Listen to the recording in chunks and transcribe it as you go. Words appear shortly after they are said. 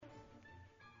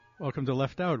Welcome to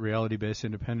Left Out, reality-based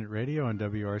independent radio on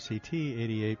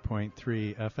WRCT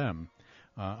 88.3 FM.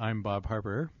 I'm Bob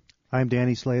Harper. I'm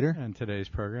Danny Slater. And today's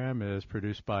program is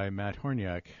produced by Matt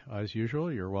Horniak. As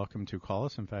usual, you're welcome to call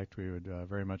us. In fact, we would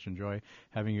very much enjoy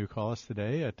having you call us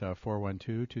today at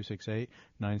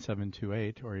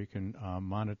 412-268-9728, or you can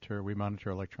we monitor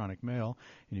electronic mail,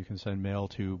 and you can send mail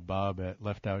to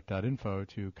bob@leftout.info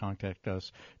to contact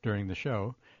us during the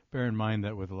show. Bear in mind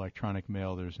that with electronic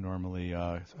mail, there's normally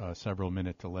a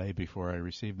several-minute delay before I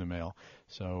receive the mail,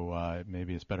 so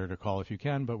maybe it's better to call if you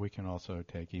can, but we can also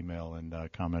take email and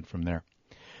comment from there.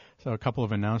 So a couple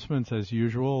of announcements, as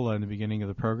usual, in the beginning of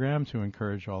the program to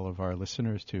encourage all of our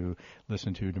listeners to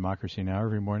listen to Democracy Now!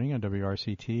 Every morning on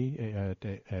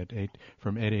WRCT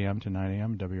from 8 a.m. to 9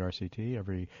 a.m. WRCT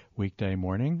every weekday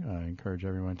morning. I encourage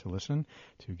everyone to listen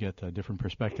to get a different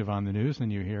perspective on the news than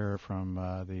you hear from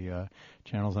the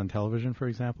channels on television, for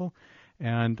example.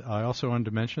 And I also wanted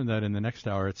to mention that in the next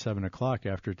hour at 7 o'clock,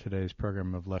 after today's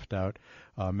program of Left Out,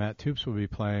 Matt Toops will be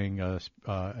playing a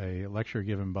lecture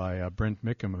given by Brent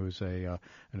Mickham, who's an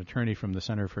attorney from the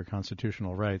Center for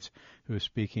Constitutional Rights, who is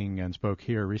speaking and spoke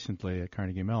here recently at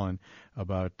Carnegie Mellon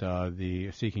about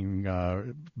the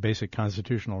seeking basic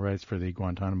constitutional rights for the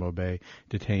Guantanamo Bay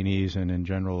detainees and in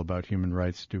general about human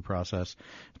rights, due process,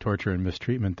 torture, and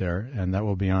mistreatment there. And that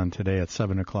will be on today at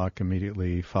 7 o'clock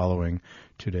immediately following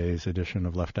today's edition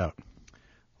of Left Out.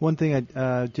 One thing I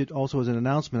did also as an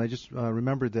announcement, I just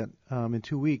remembered that in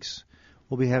 2 weeks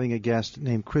we'll be having a guest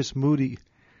named Chris Mooney,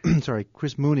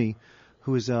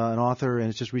 who is an author and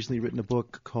has just recently written a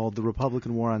book called The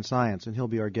Republican War on Science, and he'll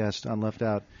be our guest on Left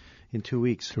Out in 2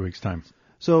 weeks. 2 weeks' time.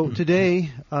 So today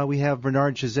we have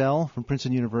Bernard Chazelle from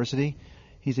Princeton University.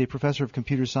 He's a professor of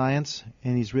computer science,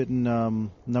 and he's written a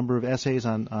number of essays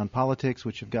on politics,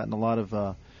 which have gotten a lot of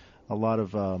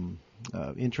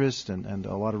interest and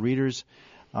a lot of readers.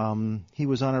 He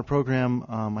was on our program,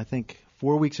 I think,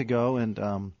 4 weeks ago,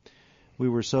 and we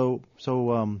were so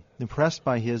impressed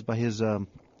by his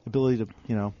ability to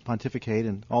pontificate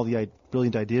and all the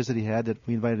brilliant ideas that he had that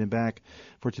we invited him back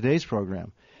for today's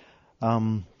program.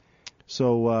 Bernard,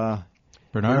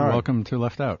 welcome to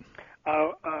Left Out.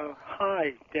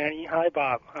 Hi, Danny. Hi,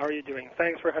 Bob. How are you doing?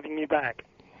 Thanks for having me back.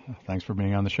 Thanks for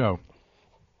being on the show.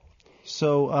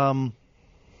 So,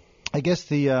 I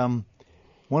guess one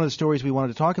of the stories we wanted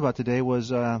to talk about today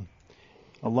was a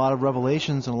lot of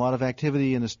revelations and a lot of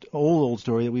activity in this old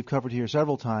story that we've covered here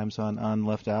several times on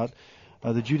Left Out,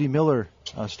 the Judy Miller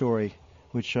story,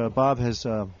 which Bob has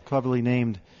cleverly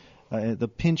named the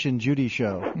Pinch and Judy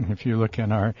Show. If you look in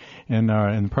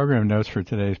the program notes for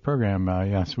today's program,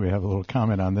 yes, we have a little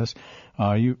comment on this.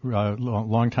 You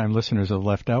longtime listeners of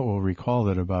Left Out will recall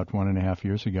that about 1.5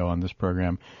 years ago on this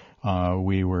program,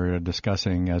 we were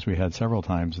discussing, as we had several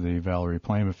times, the Valerie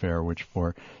Plame affair, which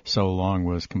for so long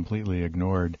was completely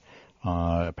ignored,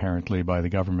 apparently by the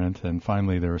government, and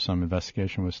finally there was some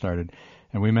investigation was started.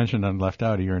 And we mentioned on Left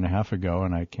Out 1.5 years ago,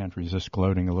 and I can't resist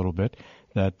gloating a little bit,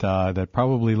 that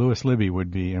probably Louis Libby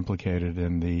would be implicated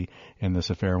in this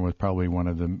affair and was probably one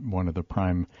of the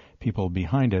prime people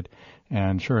behind it.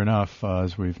 And sure enough,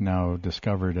 as we've now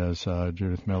discovered, as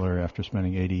Judith Miller, after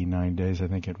spending 89 days, I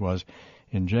think it was,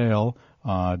 in jail,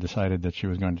 decided that she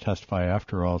was going to testify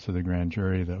after all to the grand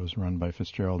jury that was run by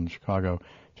Fitzgerald in Chicago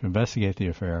to investigate the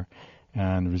affair,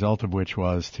 and the result of which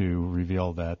was to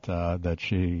reveal that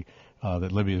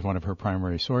Libby is one of her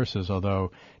primary sources,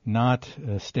 although not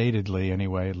statedly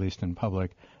anyway, at least in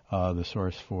public, the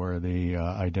source for the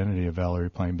identity of Valerie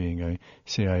Plame being a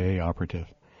CIA operative.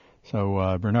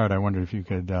 So, Bernard, I wondered if you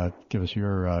could give us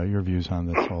your views on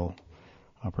this whole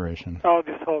operation. Oh,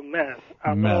 this whole mess.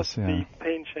 I love yeah. The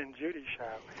Pinch and Judy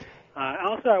show.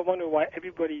 Also, I wonder why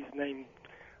everybody's named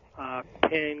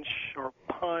Pinch or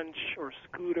Punch or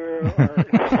Scooter.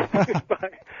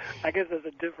 But I guess there's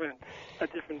a different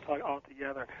talk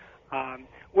altogether.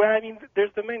 Well, I mean,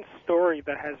 there's the main story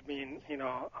that has been,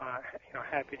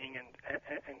 happening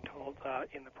and told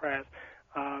in the press.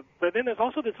 But then there's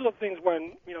also the sort of things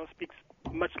one, speaks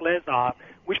much less of,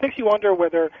 which makes you wonder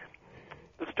whether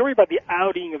the story about the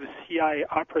outing of a CIA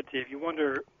operative, you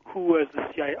wonder who was the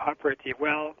CIA operative.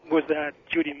 Well, was that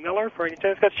Judy Miller, for any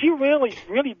chance? Because she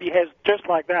really behaves just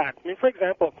like that. I mean, for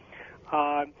example,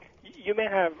 you may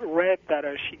have read that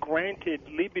she granted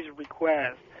Libby's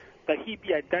request that he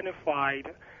be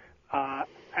identified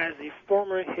as a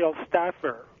former Hill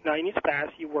staffer. Now, in his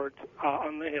past, he worked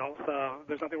on the Hill, so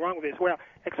there's nothing wrong with this. Well,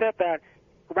 except that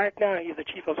right now he's the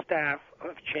chief of staff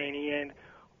of Cheney,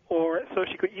 so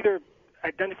she could either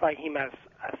identify him as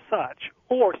such,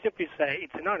 or simply say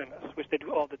it's anonymous, which they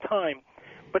do all the time.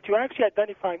 But to actually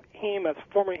identify him as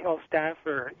former Hill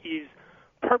staffer is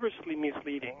purposely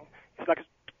misleading. It's like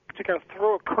to kind of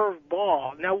throw a curved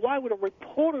ball. Now, why would a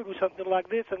reporter do something like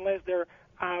this unless they're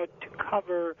out to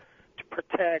cover, to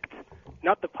protect,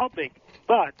 not the public,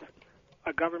 but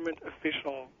a government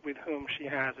official with whom she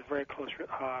has a very close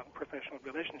professional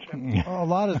relationship? A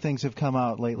lot of things have come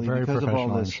out lately Very because of all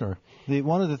professional, this. I'm sure.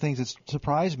 One of the things that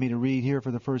surprised me to read here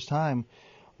for the first time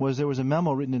was there was a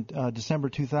memo written in December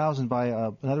 2000 by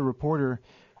another reporter,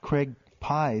 Craig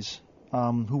Pies,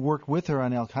 who worked with her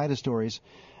on Al-Qaeda stories.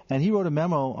 And he wrote a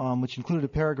memo which included a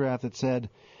paragraph that said,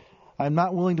 "I'm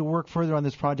not willing to work further on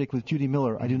this project with Judy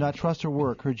Miller. I do not trust her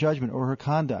work, her judgment, or her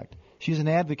conduct. She is an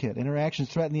advocate, and her actions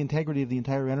threaten the integrity of the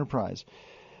entire enterprise,"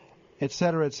 et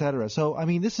cetera, et cetera. So, I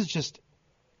mean, this is just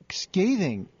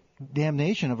scathing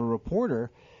damnation of a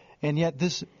reporter, and yet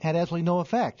this had absolutely no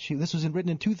effect. This was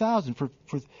written in 2000. For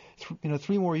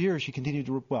 3 more years, she continued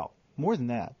to, well, more than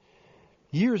that,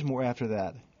 years more after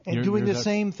that, and doing the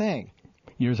same thing.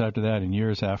 Years after that, and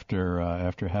years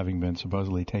after having been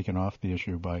supposedly taken off the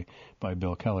issue by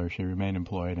Bill Keller, she remained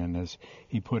employed, and as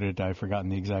he put it, I've forgotten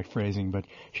the exact phrasing, but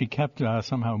she kept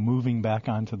somehow moving back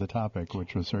onto the topic,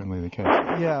 which was certainly the case.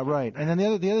 Yeah, right. And then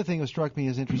the other thing that struck me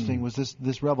as interesting was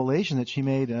this revelation that she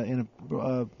made in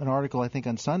an article, I think,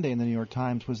 on Sunday in the New York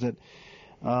Times, was that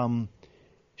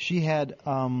she had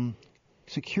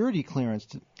security clearance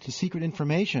to secret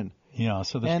information. Yeah,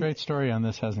 so the straight story on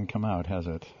this hasn't come out, has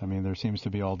it? I mean, there seems to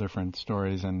be all different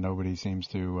stories, and nobody seems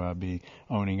to be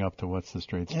owning up to what's the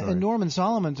straight story. And Norman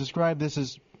Solomon described this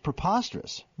as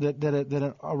preposterous,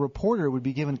 that a reporter would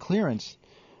be given clearance.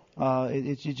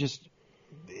 It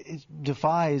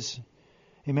defies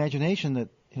imagination that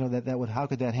would, how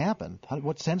could that happen?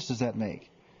 What sense does that make?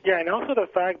 Yeah, and also the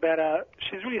fact that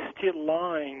she's really still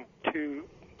lying to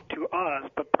us,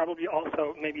 but probably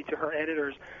also maybe to her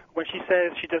editors, when she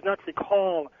says she does not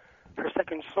recall her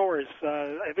second source.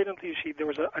 Evidently, there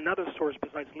was another source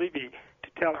besides Libby to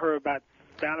tell her about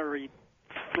Valerie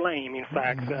Flame. In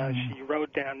fact, she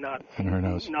wrote down not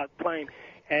Flame.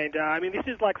 And, I mean, this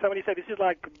is like somebody said, this is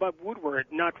like Bob Woodward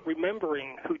not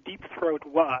remembering who Deep Throat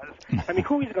was. I mean,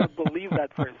 who is going to believe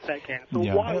that for a second? So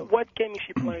what game is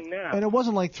she playing now? And it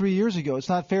wasn't like 3 years ago. It's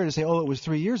not fair to say, it was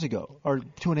 3 years ago or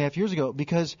 2.5 years ago,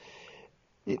 because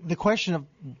the question of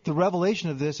the revelation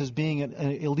of this as being an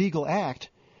illegal act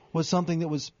was something that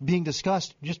was being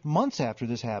discussed just months after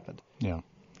this happened. Yeah,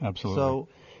 absolutely. So,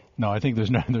 no, I think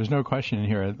there's no question in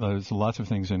here. There's lots of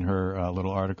things in her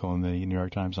little article in the New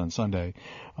York Times on Sunday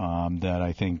that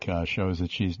I think shows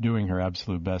that she's doing her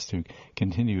absolute best to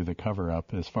continue the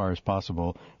cover-up as far as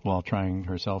possible while trying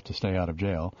herself to stay out of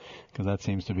jail, because that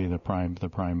seems to be the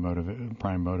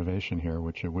prime motivation here,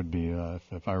 which it would be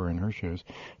if I were in her shoes,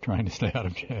 trying to stay out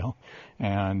of jail.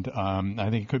 And I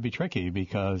think it could be tricky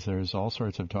because there's all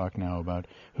sorts of talk now about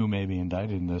who may be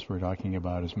indicted in this. We're talking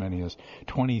about as many as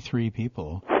 23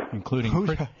 people, including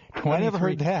 23, I never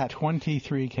heard that.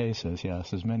 23 cases,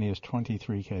 yes, as many as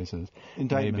 23 cases.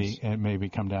 Indictments. Maybe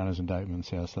come down as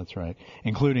indictments, yes, that's right,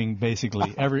 including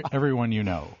basically everyone you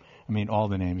know. I mean, all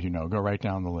the names you know. Go right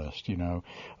down the list,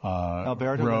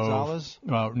 Alberto Rove, Gonzalez?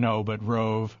 No, but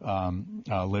Rove,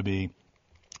 Libby,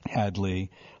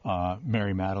 Hadley,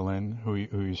 Mary Madeline, who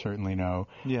you certainly know,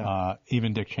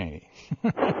 even Dick Cheney,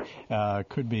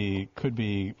 could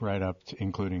be right up to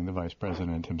including the vice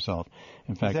president himself.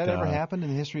 In fact, has that ever happened in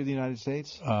the history of the United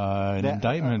States? An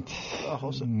indictment?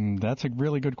 That's a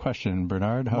really good question,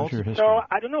 Bernard. How's your history? So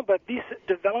I don't know, but this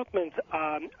development,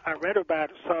 I read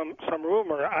about some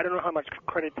rumor. I don't know how much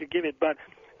credit to give it, but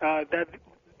that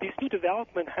this new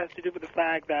development has to do with the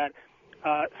fact that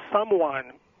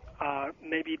someone.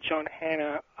 Maybe John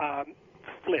Hanna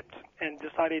flipped and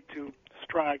decided to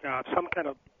strike some kind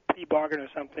of plea bargain or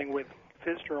something with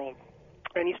Fitzgerald,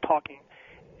 and he's talking.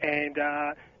 And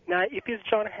now, if it's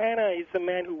John Hanna, he's the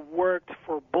man who worked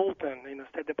for Bolton in the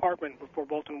State Department before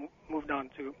Bolton moved on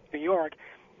to New York,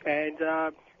 and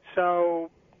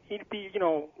so he'd be,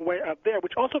 way up there,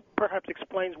 which also perhaps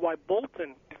explains why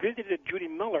Bolton visited Judy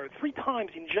Miller 3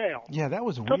 times in jail. Yeah, that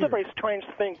was weird. That's a very strange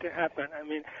thing to happen. I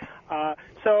mean,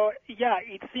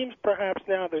 it seems perhaps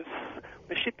now the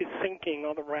ship is sinking.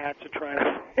 All the rats are trying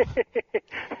to,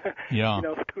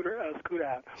 scoot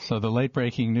out. So the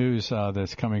late-breaking news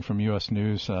that's coming from U.S.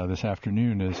 News this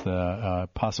afternoon is the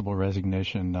possible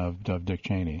resignation of Dick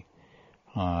Cheney.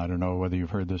 I don't know whether you've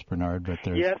heard this, Bernard, but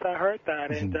there's... Yes, I heard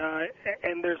that,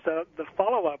 and there's the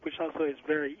follow-up, which also is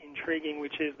very intriguing,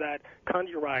 which is that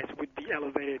Condi Rice would be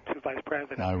elevated to vice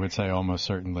president. I would say almost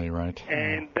certainly, right.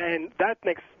 And then that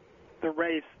makes the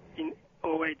race in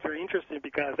 2008 very interesting,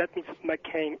 because that means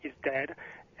McCain is dead,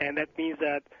 and that means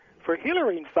that for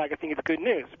Hillary, in fact, I think it's good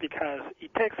news, because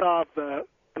it takes off the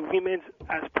the women's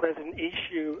as president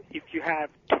issue, if you have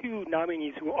two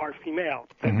nominees who are female,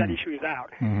 then that issue is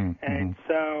out. And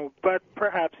so, but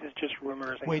perhaps it's just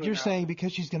rumors. Wait, you're saying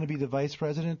because she's going to be the vice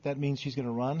president, that means she's going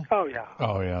to run? Oh, yeah.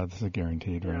 Oh, yeah, that's a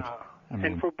guaranteed, right? Yeah.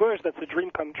 And for Bush, that's a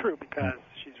dream come true because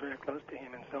she's very close to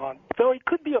him and so on. So it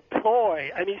could be a ploy.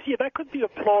 I mean, see, that could be a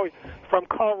ploy from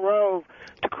Karl Rove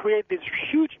to create this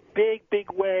huge, big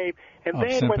wave. And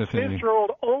then sympathy. when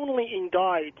Fitzgerald only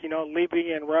indict,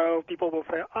 Libby and Rove, people will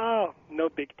say, oh, no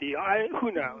big deal.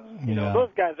 Who knows? You know,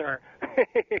 those guys are,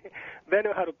 they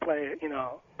know how to play,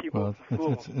 people.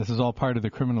 Well, this is all part of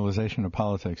the criminalization of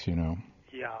politics,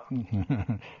 Yeah.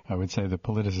 I would say the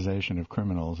politicization of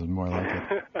criminals is more like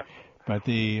it. But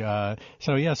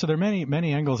so there are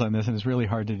many angles on this, and it's really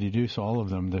hard to deduce all of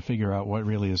them to figure out what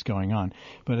really is going on.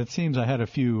 But it seems I had a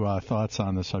few thoughts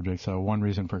on the subject. So one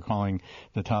reason for calling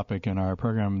the topic in our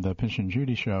program the Pinch and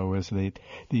Judy Show was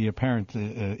the apparent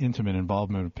intimate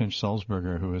involvement of Pinch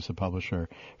Sulzberger, who is the publisher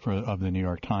of the New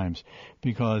York Times,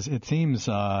 because it seems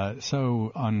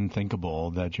so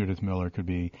unthinkable that Judith Miller could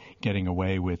be getting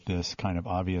away with this kind of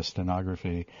obvious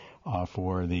stenography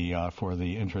for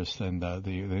the interest and the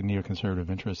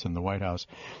neoconservative interest in the White House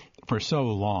for so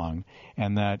long,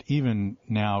 and that even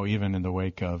now, even in the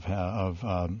wake of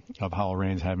Howell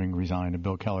Raines having resigned and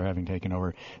Bill Keller having taken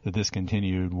over, that this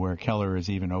continued, where Keller is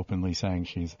even openly saying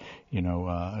she's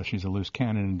a loose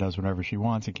cannon and does whatever she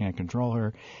wants, it can't control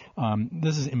her.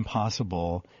 This is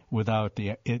impossible without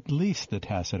at least the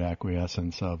tacit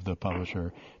acquiescence of the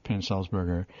publisher Pinch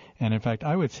Sulzberger. And in fact,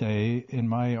 I would say, in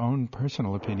my own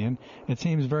personal opinion, it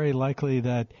seems very likely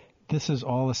that this is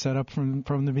all a setup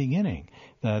from the beginning,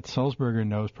 that Sulzberger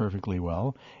knows perfectly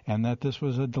well, and that this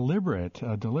was a deliberate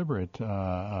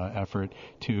effort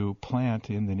to plant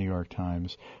in the New York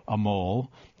Times a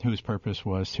mole whose purpose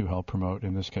was to help promote,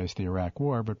 in this case, the Iraq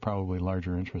War, but probably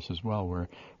larger interests as well were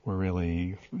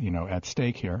really at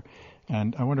stake here.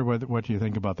 And I wonder what you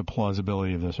think about the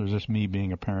plausibility of this, or is this me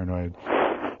being a paranoid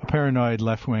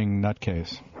left-wing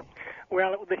nutcase?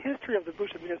 Well, the history of the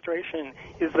Bush administration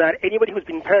is that anybody who's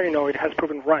been paranoid has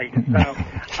proven right.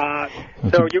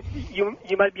 So you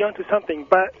might be onto something.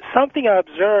 But something I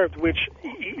observed, which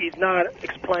is not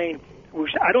explained,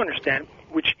 which I don't understand,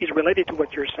 which is related to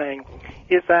what you're saying,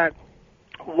 is that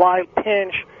while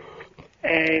Pinch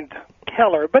and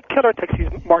Keller, but Keller takes his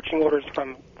marching orders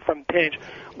from Pinch,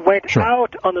 went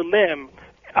out on a limb,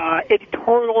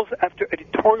 editorials after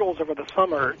editorials over the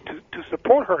summer to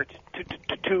support her, to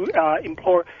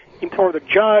implore the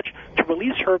judge to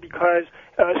release her because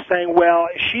saying, well,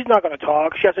 she's not going to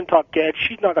talk, she hasn't talked yet,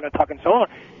 she's not going to talk, and so on.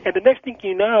 And the next thing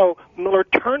you know, Miller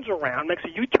turns around, makes a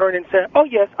U-turn, and says, oh,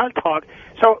 yes, I'll talk.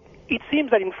 So it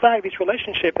seems that, in fact, this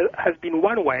relationship has been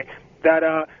one way,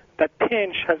 that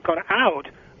Pinch has gone out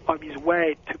of his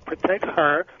way to protect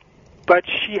her, but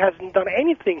she hasn't done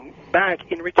anything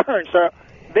back in return. So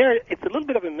there, it's a little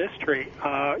bit of a mystery.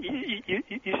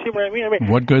 You see what I mean?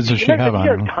 What goods does she have on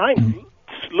her? The New York Times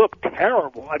look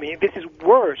terrible. I mean, this is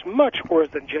worse, much worse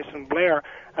than Jason Blair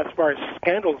as far as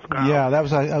scandals go. Yeah, I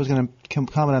was going to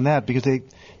comment on that because they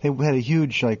had a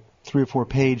huge 3 or 4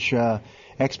 page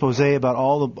expose about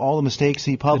all the mistakes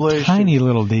he published. Tiny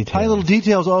little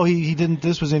details. Oh, he didn't.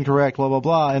 This was incorrect. Blah blah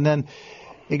blah, and then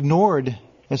ignored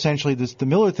essentially the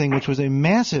Miller thing, which was a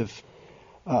massive.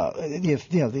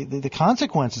 The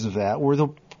consequences of that were the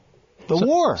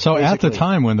war. So basically. At the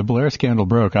time when the Blair scandal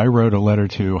broke, I wrote a letter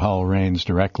to Howell Raines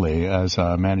directly as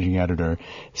managing editor,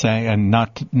 saying, and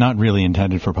not really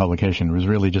intended for publication. It was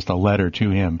really just a letter to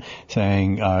him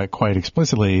saying quite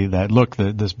explicitly that, look,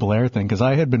 this Blair thing, because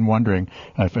I had been wondering,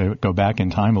 if I go back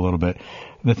in time a little bit,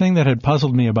 the thing that had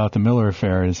puzzled me about the Miller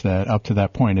affair is that up to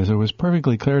that point is it was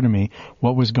perfectly clear to me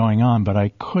what was going on, but I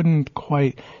couldn't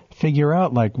quite figure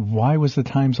out, why was the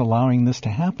Times allowing this to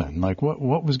happen?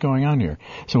 What was going on here?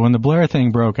 So when the Blair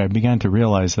thing broke, I began to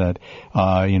realize that,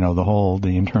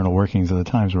 the internal workings of the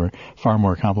Times were far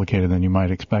more complicated than you might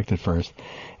expect at first.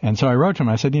 And so I wrote to him,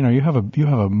 I said, you have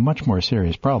a much more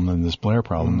serious problem than this Blair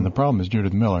problem, and the problem is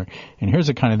Judith Miller, and here's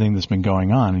the kind of thing that's been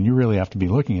going on, and you really have to be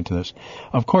looking into this.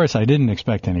 Of course, I didn't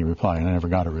expect any reply, and I never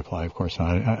got a reply, of course,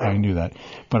 I knew that.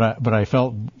 But I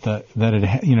felt that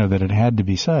it had to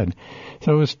be said.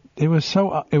 So it was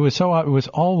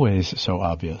always so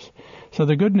obvious. So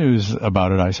the good news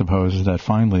about it, I suppose, is that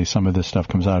finally some of this stuff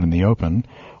comes out in the open.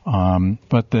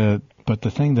 But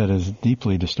the thing that is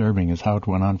deeply disturbing is how it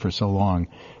went on for so long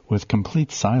with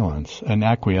complete silence and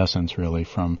acquiescence, really,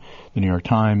 from the New York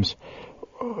Times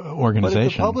organization. But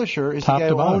if the publisher is the guy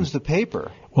who owns the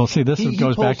paper. Well, see, this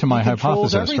goes back to my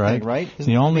hypothesis, right?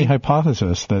 The only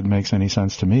hypothesis that makes any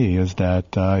sense to me is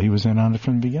that he was in on it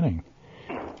from the beginning.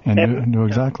 and knew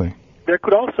exactly. There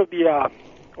could also be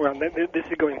well, this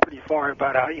is going pretty far,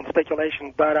 but in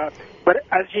speculation. But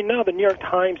as you know, the New York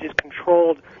Times is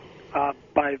controlled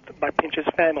by Pinch's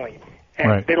family,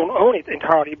 and they don't own it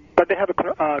entirely, but they have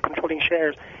controlling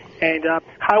shares. And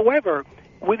however,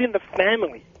 within the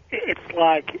family, it's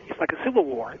like a civil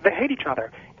war. They hate each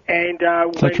other. And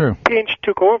when Pinch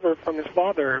took over from his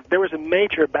father, there was a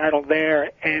major battle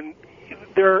there, and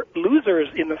there are losers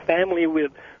in the family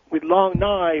with long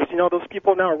knives. You know, those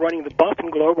people now are running the Boston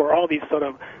Globe or all these sort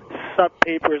of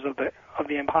sub-papers of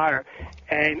the empire.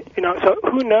 And, you know, so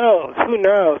who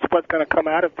knows what's going to come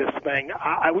out of this thing.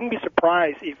 I wouldn't be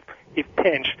surprised if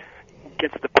Pinch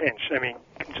gets the pinch. I mean,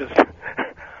 just...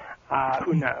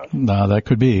 who knows? No, that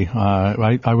could be.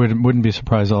 I wouldn't be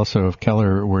surprised also if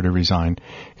Keller were to resign,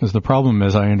 because the problem,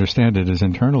 as I understand it, is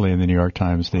internally in the New York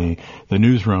Times, the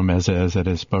newsroom, as it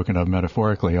is spoken of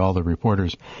metaphorically, all the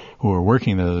reporters who are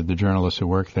working, the journalists who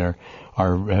work there,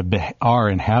 are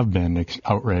and have been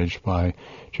outraged by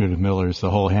Judith Miller's, the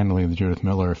whole handling of the Judith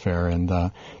Miller affair, and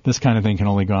this kind of thing can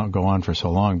only go on for so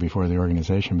long before the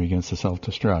organization begins to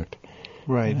self-destruct.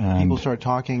 Right. And people start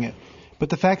talking. But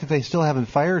the fact that they still haven't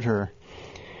fired her,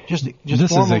 just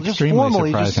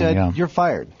formally just said you're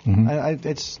fired.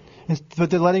 Mm-hmm. But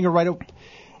they're letting her write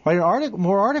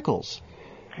more articles,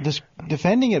 just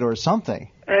defending it or something.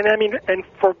 And I mean, and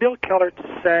for Bill Keller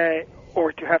to say,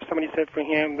 or to have somebody say for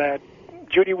him that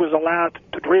Judy was allowed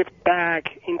to drift back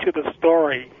into the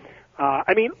story.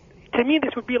 I mean, to me,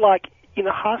 this would be like in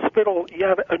a hospital, you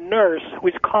have a nurse who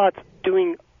is caught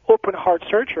doing open heart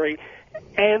surgery,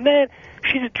 and then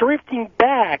she's drifting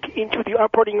back into the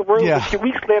operating room a few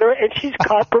weeks later, and she's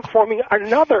caught performing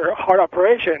another heart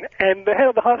operation. And the head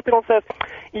of the hospital says,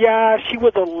 yeah, she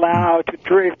was allowed to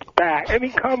drift back. I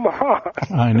mean, come on.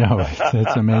 I know.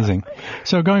 It's amazing.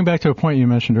 So going back to a point you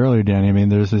mentioned earlier, Danny, I mean,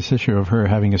 there's this issue of her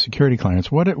having a security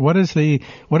clearance. What is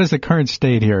the current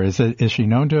state here? Is she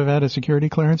known to have had a security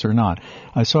clearance or not?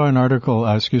 I saw an article,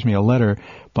 a letter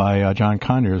by John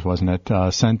Conyers, wasn't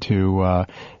it, sent to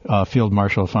Field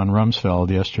Marshal von Rumsfeld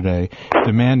yesterday,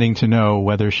 demanding to know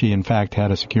whether she in fact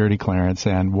had a security clearance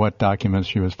and what documents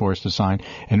she was forced to sign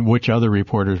and which other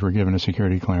reporters were given a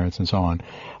security clearance and so on.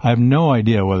 I have no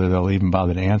idea whether they'll even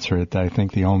bother to answer it. I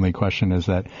think the only question is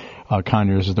that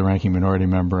Conyers is the ranking minority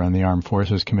member on the Armed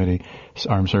Services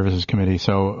Committee,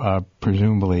 so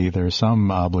presumably there's some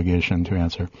obligation to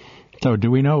answer. So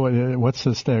do we know what's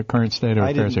the current state of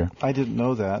affairs here? I didn't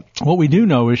know that. What we do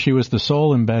know is she was the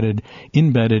sole embedded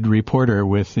reporter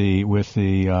with the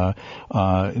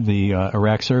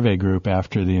Iraq Survey Group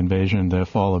after the invasion, the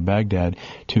fall of Baghdad,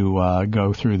 to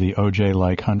go through the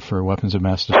OJ-like hunt for weapons of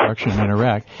mass destruction in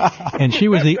Iraq, and she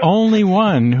was the only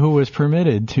one who was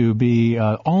permitted to be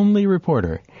only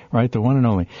reporter. Right, the one and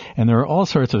only. And there are all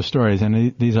sorts of stories,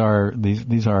 and these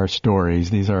are stories,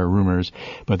 these are rumors,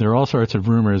 but there are all sorts of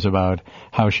rumors about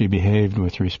how she behaved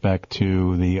with respect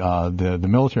to the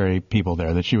military people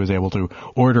there, that she was able to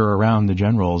order around the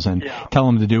generals and tell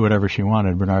them to do whatever she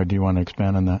wanted. Bernard, do you want to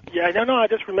expand on that? Yeah, no, I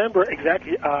just remember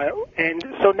exactly. And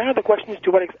so now the question is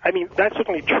to what I mean, that's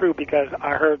certainly true because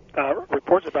I heard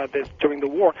reports about this during the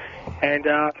war, and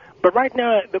but right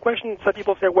now, the question, some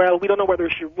people say, well, we don't know whether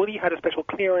she really had a special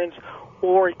clearance,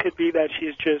 or it could be that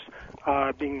she's just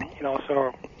being,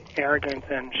 so arrogant,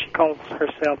 and she calls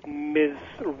herself Ms.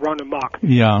 Run Amok.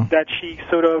 Yeah. That she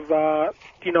sort of,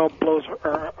 blows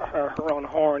her own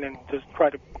horn and just try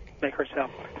to make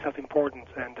herself self-important,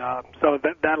 and so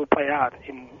that'll play out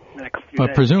in the next few days.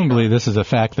 But presumably this is a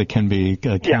fact that can be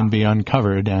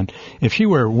uncovered, and if she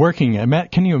were working,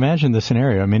 can you imagine the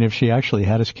scenario? I mean, if she actually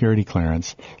had a security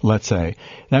clearance, let's say,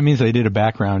 that means they did a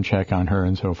background check on her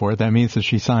and so forth. That means that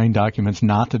she signed documents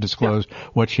not to disclose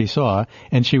what she saw,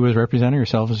 and she was representing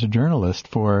herself as a journalist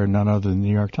for none other than the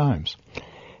New York Times.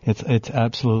 It's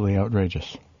absolutely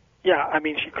outrageous. Yeah, I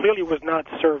mean, she clearly was not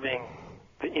serving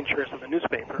the interest of the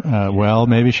newspaper. Well,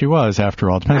 maybe she was, after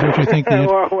all. Depends what you think.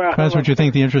 Depends what you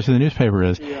think the interest of the newspaper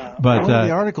is. Yeah. But one of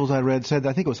the articles I read said,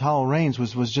 I think it was Howell Raines,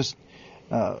 was just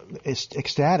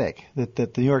ecstatic that the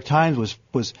New York Times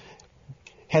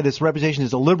had this reputation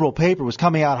as a liberal paper, was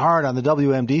coming out hard on the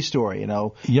WMD story,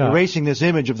 erasing this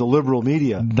image of the liberal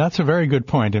media. That's a very good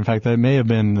point. In fact, there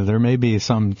may be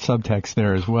some subtext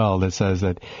there as well that says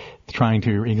that trying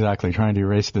to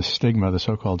erase the stigma, the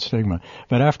so-called stigma.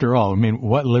 But after all, I mean,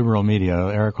 what liberal media?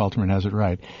 Eric Alterman has it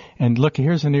right. And look,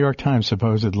 here's the New York Times,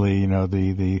 supposedly,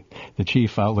 the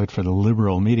chief outlet for the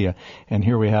liberal media, and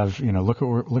here we have, look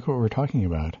what we're talking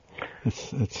about.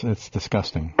 It's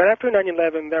disgusting. But after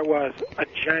 9/11, there was a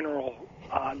general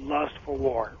lust for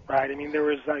war, right? I mean, there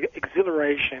was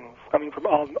exhilaration coming from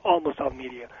almost all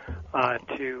media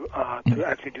to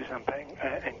actually do something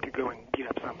and to go and beat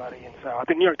up somebody. And so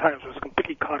the New York Times was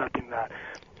completely caught up in that.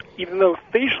 Even though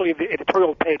facially the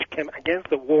editorial page came against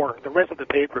the war, the rest of the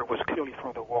paper was clearly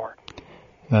for the war.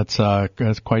 That's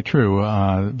quite true.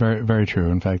 Very, very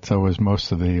true. In fact, so was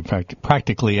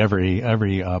practically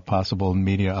every possible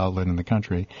media outlet in the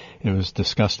country. It was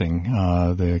disgusting,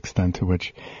 the extent to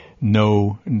which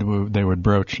they would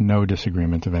broach no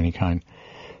disagreement of any kind.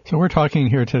 So we're talking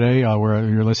here today,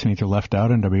 you're listening to Left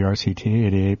Out on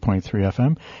WRCT 88.3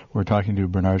 FM. We're talking to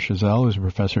Bernard Chazelle, who's a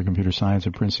professor of computer science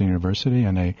at Princeton University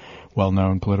and a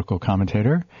well-known political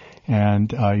commentator.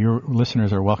 And your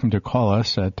listeners are welcome to call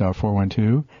us at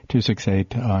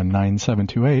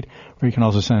 412-268-9728, or you can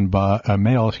also send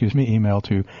email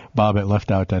to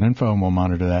bob@leftout.info, and we'll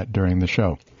monitor that during the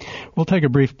show. We'll take a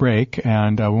brief break,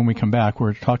 and when we come back,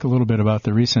 we'll talk a little bit about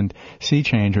the recent sea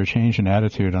change or change in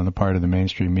attitude on the part of the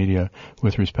mainstream media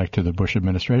with respect to the Bush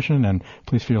administration, and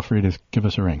please feel free to give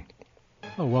us a ring.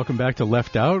 Well, welcome back to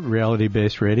Left Out,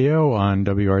 reality-based radio on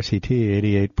WRCT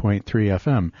 88.3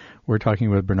 FM. We're talking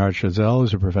with Bernard Chazelle,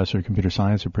 who's a professor of computer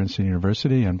science at Princeton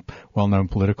University and well-known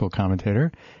political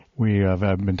commentator. We have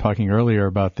been talking earlier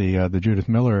about the Judith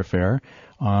Miller affair.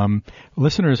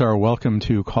 Listeners are welcome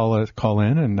to call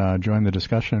in and join the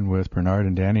discussion with Bernard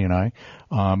and Danny and I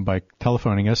by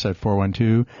telephoning us at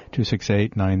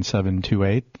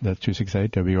 412-268-9728. That's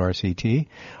 268-WRCT.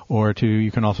 Or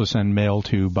you can also send mail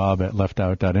to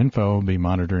bob@leftout.info. We'll be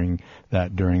monitoring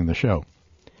that during the show.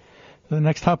 The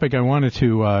next topic I wanted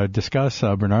to discuss,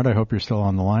 Bernard, I hope you're still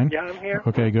on the line. Yeah, I'm here.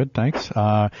 Okay, good, thanks.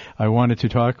 I wanted to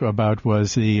talk about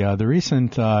was the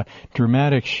recent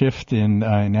dramatic shift in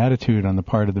attitude on the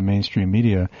part of the mainstream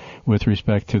media with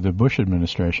respect to the Bush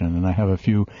administration, and I have a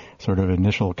few sort of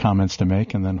initial comments to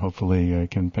make, and then hopefully I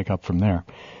can pick up from there.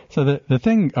 So the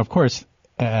thing, of course,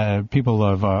 people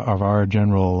of our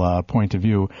general point of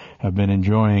view have been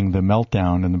enjoying the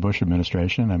meltdown in the Bush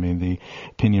administration. I mean, the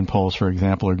opinion polls, for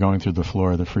example, are going through the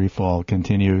floor. The free fall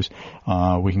continues.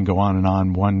 We can go on and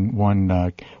on.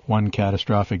 One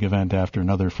catastrophic event after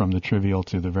another, from the trivial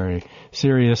to the very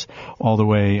serious, all the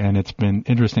way. And it's been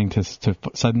interesting to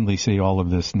suddenly see all of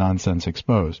this nonsense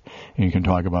exposed. And you can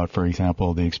talk about, for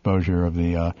example, the exposure of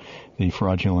the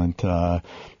fraudulent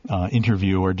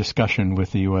interview or discussion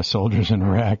with the U.S. soldiers in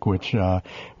Iraq, which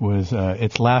was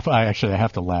it's I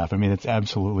have to laugh. I mean, it's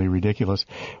absolutely ridiculous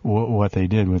what they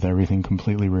did with everything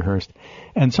completely rehearsed,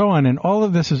 and so on. And all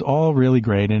of this is all really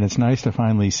great, and it's nice to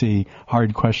finally see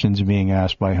hard questions being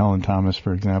asked by Helen Thomas,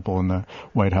 for example, in the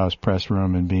White House press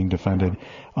room, and being defended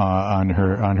on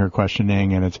her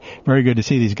questioning. And it's very good to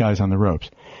see these guys on the ropes,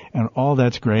 and all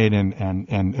that's great, and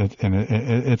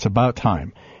it's about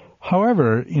time.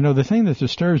 However, the thing that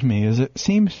disturbs me is it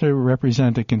seems to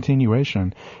represent a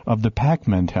continuation of the pack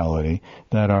mentality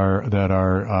that our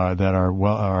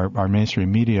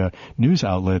mainstream media news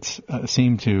outlets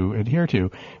seem to adhere to,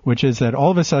 which is that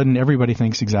all of a sudden everybody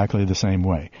thinks exactly the same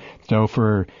way. So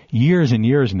for years and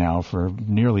years now, for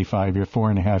nearly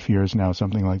 4.5 years now,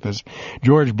 something like this,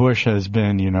 George Bush has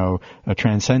been, a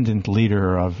transcendent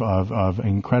leader of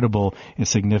incredible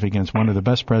significance, one of the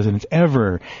best presidents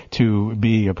ever to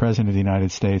be a president of the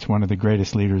United States, one of the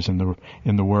greatest leaders in the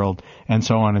world, and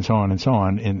so on and so on and so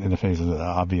on, in the face of the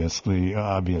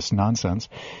obvious nonsense.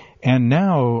 And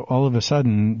now all of a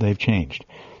sudden they've changed.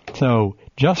 So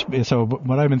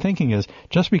what I've been thinking is,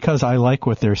 just because I like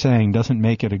what they're saying doesn't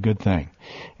make it a good thing.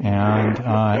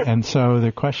 And so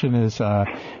the question is,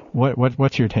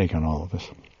 what's your take on all of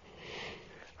this?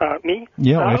 Me?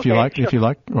 Yeah, if you like,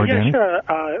 or yeah, Danny. Sure.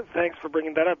 Thanks for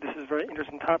bringing that up. This is a very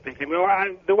interesting topic. I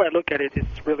mean, the way I look at it,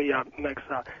 it's really makes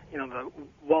the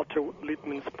Walter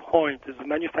Lippmann's point is the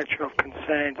manufacture of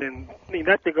consent, and in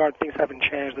that regard, things haven't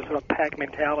changed. The sort of pack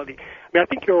mentality. I mean, I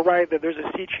think you're right that there's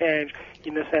a sea change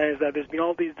in the sense that there's been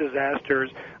all these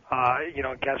disasters,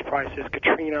 gas prices,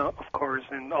 Katrina, of course,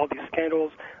 and all these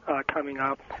scandals coming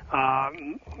up.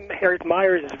 Harriet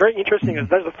Miers is very interesting. As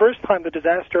that's the first time the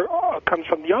disaster comes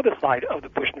from the other side of the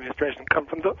Bush administration, come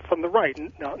from the right,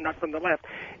 not from the left.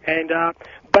 And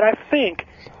but I think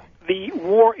the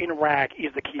war in Iraq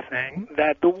is the key thing.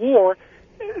 That the war,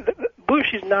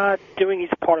 Bush is not doing his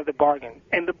part of the bargain.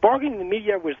 And the bargain in the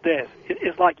media was this.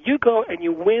 It's like, you go and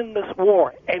you win this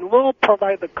war, and we'll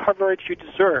provide the coverage you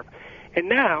deserve. And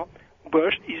now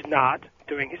Bush is not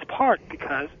doing his part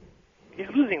because he's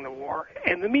losing the war.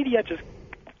 And the media just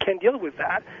can't deal with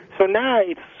that. So now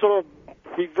it's sort of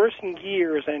reversing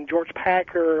gears, and George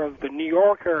Packer of the New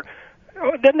Yorker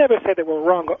they never said they were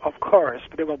wrong, of course,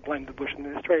 but they will blame the Bush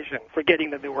administration,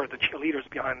 forgetting that they were the cheerleaders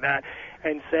behind that,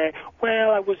 and say,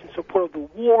 well, I was in support of the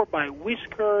war by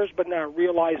whiskers, but now I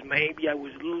realize maybe I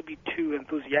was a little bit too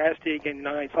enthusiastic, and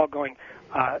now it's all going.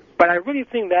 But I really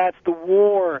think that's the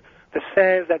war, the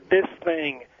sense that this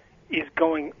thing is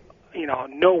going,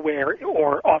 nowhere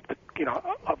or off the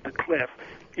cliff,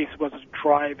 is what's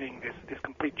driving this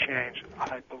complete change,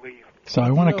 I believe. So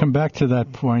I want to come back to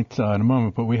that point in a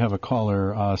moment, but we have a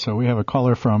caller. So we have a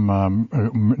caller from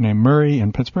named Murray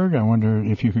in Pittsburgh. I wonder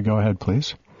if you could go ahead,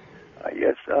 please.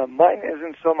 Yes, mine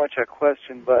isn't so much a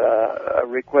question, but a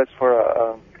request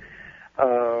for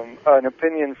an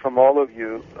opinion from all of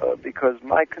you, because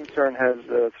my concern has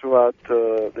throughout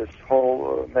this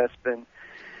whole mess been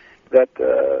that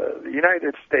the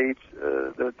United States,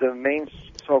 the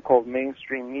so-called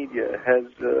mainstream media, has,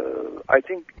 I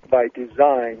think, by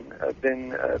design,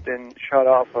 been shut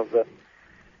off of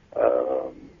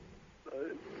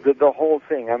the whole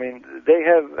thing. I mean, they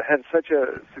have had such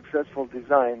a successful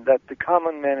design that the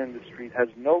common man in the street has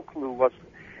no clue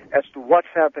as to what's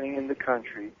happening in the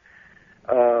country,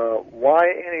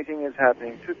 why anything is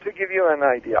happening. To give you an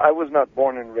idea, I was not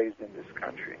born and raised in this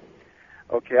country.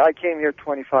 Okay, I came here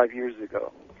 25 years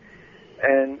ago,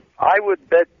 and I would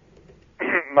bet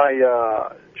my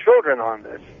children on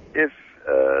this. If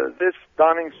this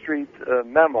Downing Street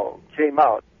memo came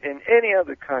out in any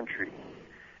other country,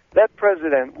 that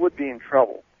president would be in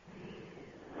trouble.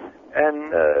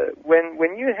 And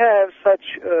when you have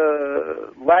such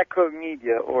lack of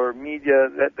media, or media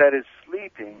that is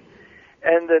sleeping,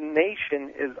 and the nation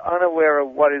is unaware of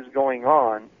what is going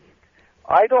on,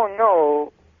 I don't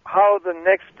know how the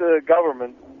next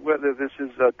government, whether this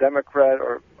is a Democrat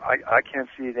or I can't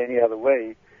see it any other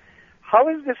way, how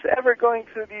is this ever going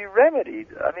to be remedied?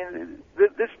 I mean,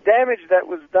 this damage that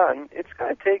was done, it's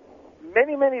going to take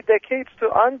many, many decades to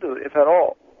undo, if at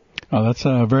all. Oh, that's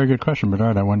a very good question,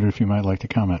 Bernard. I wonder if you might like to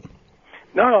comment.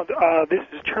 No, this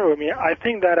is true. I mean, I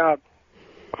think that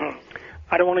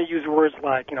I don't want to use words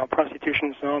like, prostitution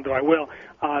and so on, though I will.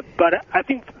 But I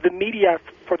think the media,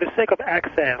 for the sake of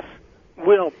access,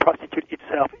 will prostitute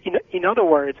itself. In other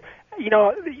words,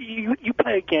 you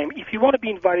play a game. If you want to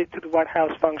be invited to the White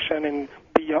House function and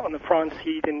be on the front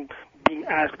seat and being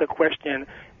asked the question,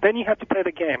 then you have to play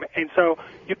the game. And so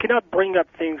you cannot bring up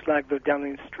things like the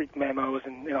Downing Street memos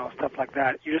and stuff like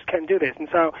that. You just can't do this. And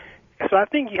so I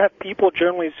think you have people,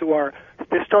 journalists,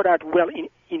 they start out well in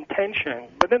intention,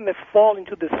 but then they fall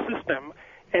into the system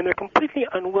and they're completely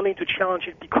unwilling to challenge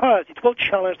it because it will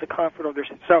challenge the comfort of their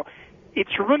system. So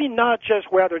it's really not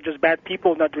just whether they're just bad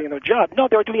people not doing their job. No,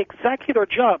 they're doing exactly their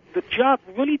job. The job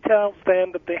really tells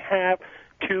them that they have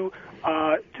to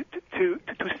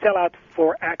sell out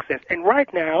for access. And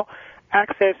right now,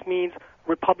 access means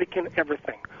Republican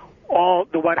everything.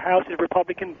 The White House is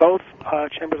Republican. Both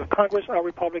chambers of Congress are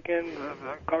Republican.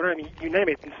 The governor, you name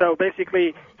it. And so basically,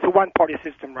 it's a one-party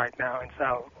system right now. And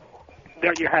so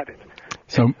there you have it.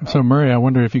 So Murray, I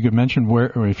wonder if you could mention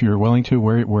where, or if you're willing to,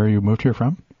 where you moved here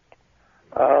from?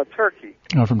 Turkey.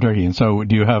 Oh, from Turkey. And so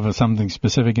do you have something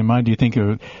specific in mind? Do you think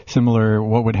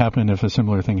what would happen if a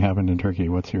similar thing happened in Turkey?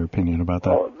 What's your opinion about that?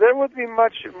 Well, there would be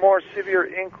much more severe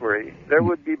inquiry. There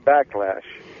would be backlash,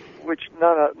 which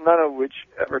none of which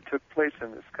ever took place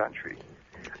in this country.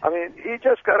 I mean, he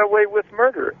just got away with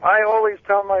murder. I always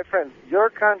tell my friends, your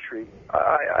country,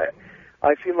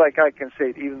 I feel like I can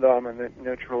say it even though I'm a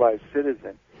naturalized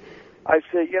citizen. I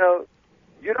say,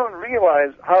 you don't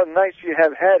realize how nice you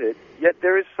have had it, yet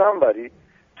there is somebody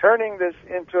turning this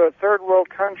into a third world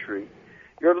country.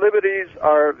 Your liberties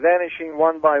are vanishing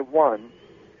one by one,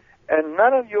 and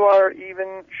none of you are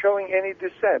even showing any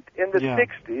dissent. In the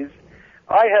 60s,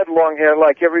 I had long hair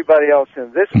like everybody else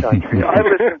in this country. I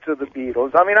listened to the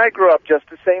Beatles. I mean, I grew up just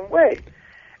the same way.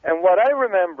 And what I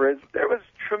remember is there was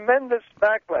tremendous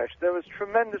backlash. There was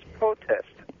tremendous protest,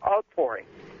 outpouring.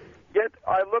 Yet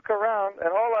I look around, and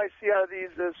all I see are these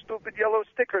stupid yellow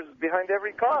stickers behind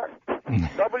every car.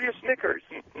 W stickers.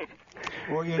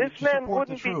 Well, this man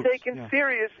wouldn't be taken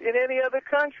serious in any other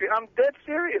country. I'm dead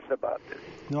serious about this.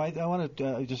 No, I want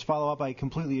to just follow up. I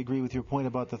completely agree with your point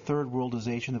about the third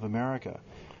worldization of America,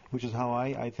 which is how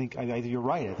I think you're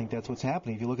right. I think that's what's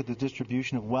happening. If you look at the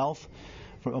distribution of wealth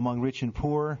among rich and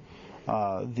poor,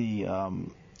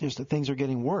 just things are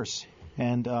getting worse.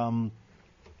 And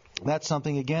that's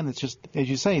something, again, it's just, as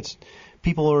you say, it's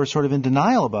people are sort of in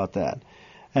denial about that.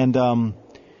 And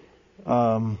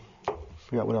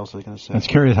forgot what else I was going to say. It's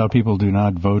curious how people do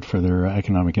not vote for their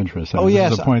economic interests. Yes.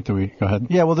 This is the point that we go ahead.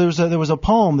 Yeah, well, there was a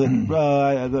poem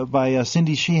that by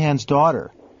Cindy Sheehan's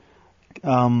daughter,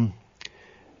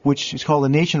 which is called "A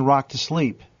Nation Rocked to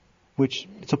Sleep," which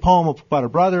it's a poem about a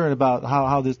brother and about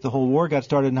how the whole war got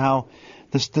started and how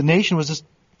the nation was just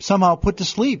somehow put to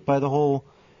sleep by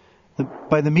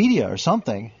by the media or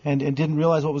something and didn't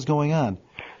realize what was going on.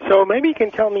 So maybe you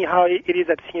can tell me how it is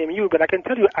at CMU, but I can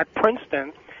tell you at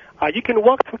Princeton, you can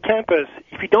walk through campus.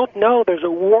 If you don't know there's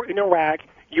a war in Iraq,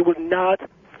 you will not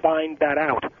find that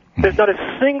out. There's not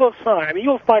a single sign. I mean,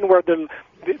 you'll find where the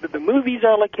movies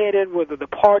are located, where the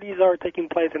parties are taking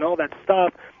place and all that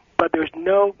stuff, but there's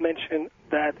no mention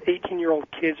that 18-year-old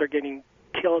kids are getting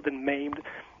killed and maimed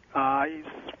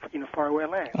in a faraway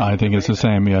land. I think it's the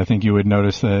same. Yeah, I think you would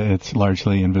notice that it's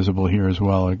largely invisible here as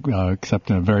well, except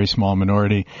in a very small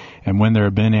minority. And when there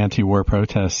have been anti-war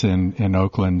protests in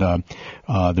Oakland, there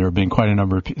have been quite a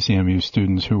number of CMU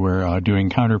students who were doing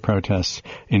counter-protests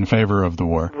in favor of the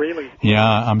war. Really? Yeah,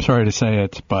 I'm sorry to say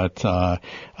it, but I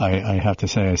have to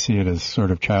say I see it as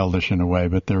sort of childish in a way.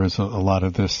 But there was a lot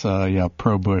of this,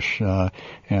 pro-Bush,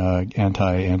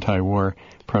 anti-war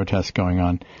protests going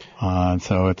on.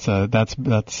 So it's that's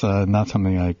not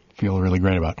something I feel really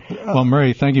great about. Well,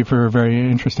 Murray, thank you for a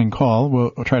very interesting call.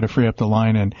 We'll try to free up the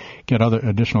line and get other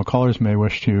additional callers may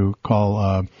wish to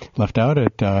call Left Out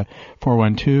at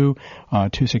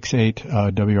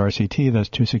 412-268-WRCT. That's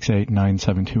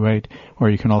 268-9728. Or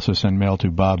you can also send mail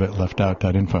to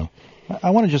bob@leftout.info.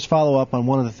 I want to just follow up on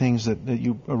one of the things that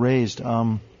you raised,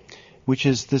 which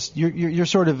is this. You're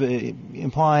sort of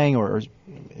implying or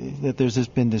that there's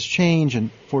been this change and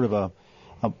sort of a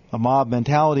mob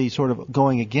mentality sort of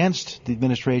going against the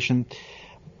administration.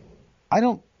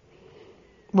 When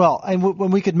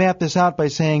we could map this out by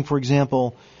saying, for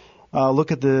example,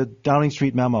 look at the Downing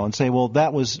Street memo and say, well,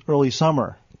 that was early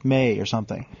summer, May or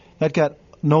something. That got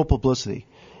no publicity.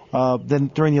 Then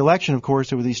during the election, of course,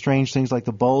 there were these strange things like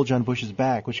the bulge on Bush's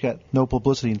back, which got no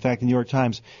publicity. In fact, the New York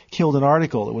Times killed an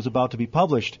article that was about to be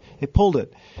published. They pulled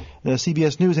it. The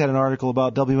CBS News had an article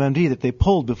about WMD that they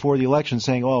pulled before the election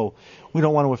saying, oh, we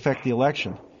don't want to affect the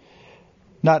election.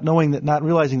 Not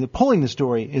realizing that pulling the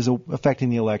story is affecting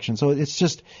the election. So it's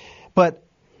just, but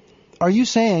are you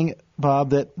saying,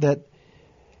 Bob, that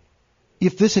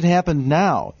if this had happened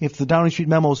now, if the Downing Street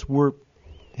memos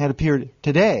had appeared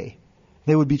today,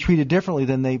 they would be treated differently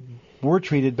than they were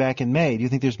treated back in May? Do you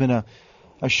think there's been a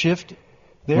shift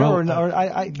there? Well,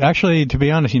 actually, to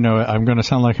be honest, I'm going to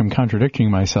sound like I'm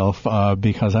contradicting myself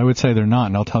because I would say they're not,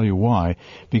 and I'll tell you why.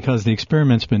 Because the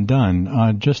experiment's been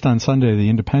done. Just on Sunday, the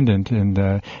Independent and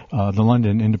the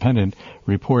London Independent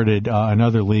reported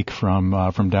another leak from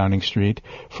Downing Street,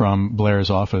 from Blair's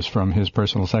office, from his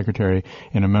personal secretary,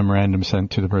 in a memorandum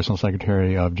sent to the personal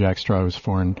secretary of Jack Straw, who's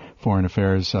Foreign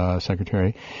Affairs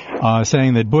Secretary,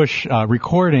 saying that Bush,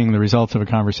 recording the results of a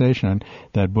conversation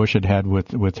that Bush had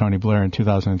with Tony Blair in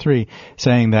 2003,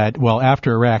 saying that, well,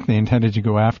 after Iraq, they intended to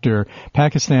go after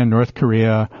Pakistan, North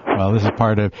Korea, well, this is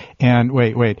part of, and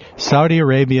Saudi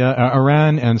Arabia,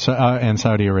 Iran and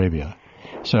Saudi Arabia.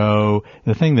 So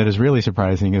the thing that is really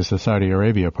surprising is the Saudi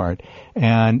Arabia part.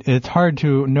 And it's hard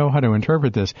to know how to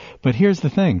interpret this. But here's the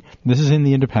thing. This is in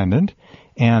the Independent,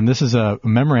 and this is a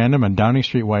memorandum on Downing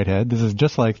Street Whitehead. This is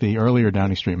just like the earlier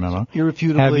Downing Street memo.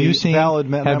 Irrefutably valid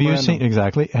memorandum.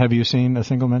 Have you seen a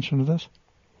single mention of this?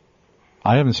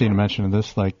 I haven't seen a mention of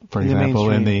this, like, for example,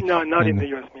 not in the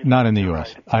U.S. media. Not in the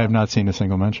U.S. Right. I have not seen a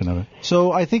single mention of it.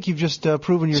 So I think you've just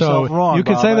proven yourself wrong. You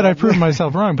could Bob. say that I've proven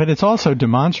myself wrong, but it's also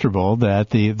demonstrable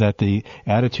that the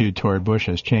attitude toward Bush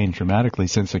has changed dramatically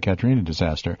since the Katrina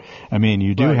disaster. I mean,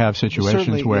 you do have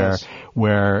situations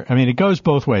where I mean, it goes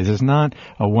both ways. It's not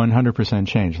a 100%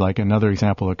 change. Like another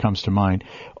example that comes to mind,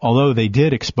 although they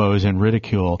did expose and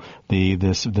ridicule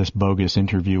this bogus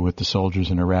interview with the soldiers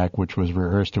in Iraq, which was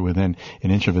rehearsed to within an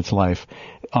inch of its life.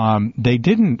 They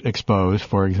didn't expose,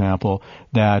 for example,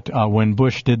 that when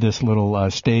Bush did this little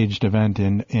staged event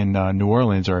in New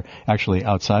Orleans, or actually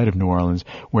outside of New Orleans,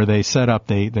 where they set up,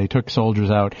 they took soldiers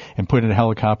out and put in a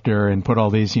helicopter and put all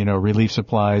these, relief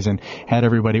supplies and had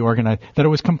everybody organized, that it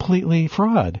was completely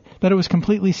fraud, that it was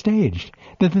completely staged,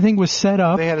 that the thing was set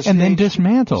up and then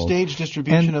dismantled. Stage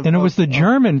distribution and it was the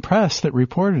German press that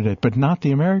reported it, but not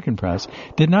the American press.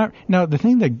 Now, the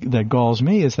thing that galls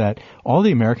me is that all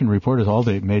the American reporters, all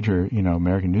the major,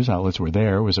 American news outlets were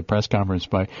there. It was a press conference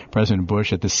by President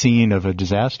Bush at the scene of a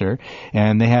disaster,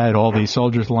 and they had all these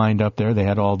soldiers lined up there. They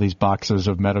had all these boxes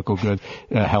of medical goods,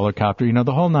 helicopter,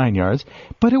 the whole 9 yards.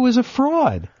 But it was a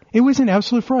fraud. It was an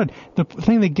absolute fraud. The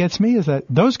thing that gets me is that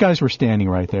those guys were standing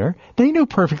right there. They knew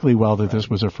perfectly well that this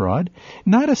was a fraud.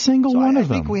 Not a single one of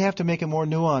them. I think we have to make it more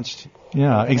nuanced.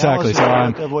 Yeah, exactly. So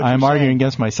I'm arguing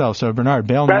against myself. So Bernard,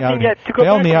 bail me out here.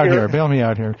 Bail me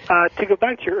out here. To go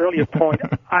back to your earlier point,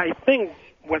 I think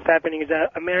what's happening is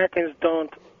that Americans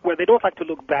don't where they don't like to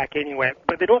look back anyway,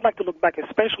 but they don't like to look back,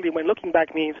 especially when looking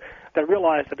back means they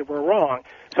realize that they were wrong.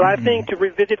 So I think to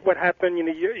revisit what happened in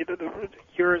the years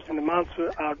and the months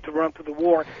to run through the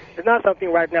war is not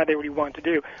something right now they really want to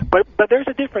do. But there's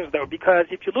a difference, though, because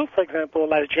if you look, for example,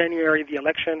 last January, the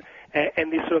election,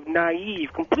 and this sort of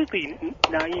naive, completely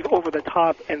naive,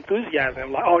 over-the-top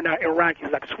enthusiasm, like, oh, now Iraq is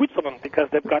like Switzerland because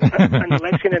they've got an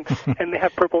election and they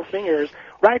have purple fingers.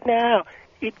 Right now,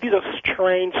 these are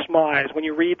strange smiles when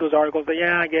you read those articles. That,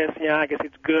 I guess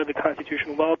it's good. The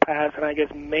Constitution will pass, and I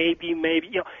guess maybe.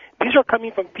 These are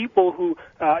coming from people who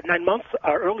 9 months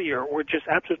earlier were just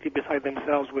absolutely beside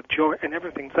themselves with joy and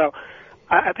everything. So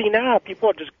I think now people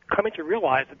are just coming to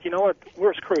realize that, you know what,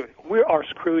 we're screwed. We are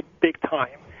screwed big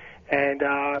time. And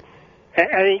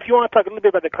if you want to talk a little bit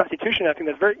about the Constitution, I think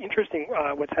that's very interesting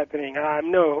what's happening. I'm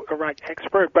no Iraq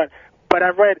expert, but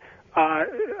I've read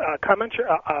comments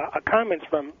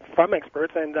from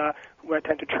experts and who I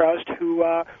tend to trust who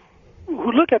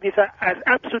look at this as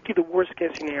absolutely the worst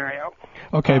case scenario.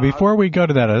 Okay, before we go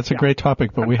to that's a great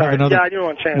topic, but have another. I didn't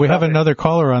want to change. We have another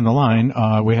caller on the line.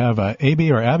 We have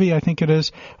Abby, I think it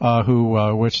is,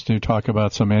 who wished to talk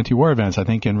about some anti-war events. I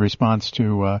think in response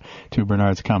to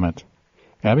Bernard's comment.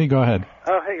 Abby, go ahead.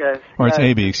 Oh, hey guys. Or it's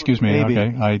Abby, excuse me. Abby.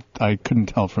 Okay, I couldn't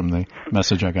tell from the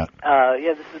message I got.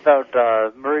 This is about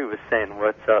Murray was saying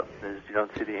what's up is you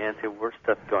don't see the anti-war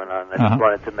stuff going on. I just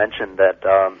wanted to mention that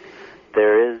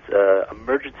there is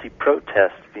emergency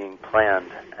protest being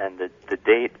planned, and the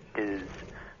date is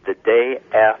the day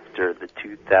after the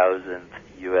 2000th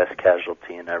U.S.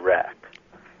 casualty in Iraq,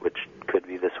 which could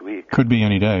be this week. Could be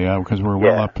any day, because we're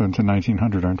well up into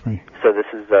 1900, aren't we? So this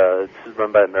is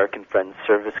run by American Friends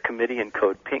Service Committee in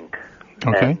Code Pink.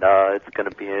 Okay. And it's going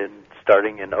to be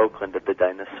starting in Oakland at the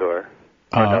Dinosaur.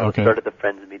 Okay. Start at the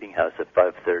Friends Meeting House at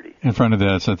 5:30. In front of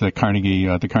it's at the Carnegie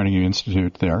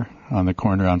Institute there on the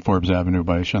corner on Forbes Avenue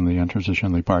by Shenley, enters to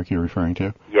Shenley Park. You're referring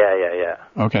to? Yeah.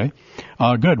 Okay.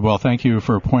 Good. Well, thank you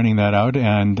for pointing that out.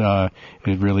 And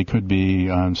it really could be,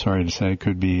 I'm sorry to say, it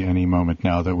could be any moment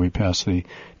now that we pass the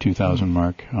 2000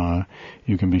 mark.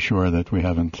 You can be sure that we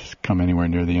haven't come anywhere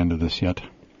near the end of this yet.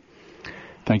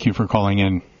 Thank you for calling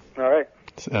in. All right.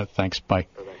 Thanks. Bye.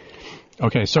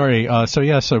 Okay, sorry.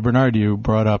 So Bernard, you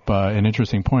brought up an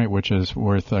interesting point, which is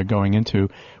worth going into,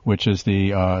 which is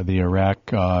the Iraq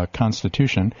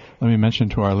Constitution. Let me mention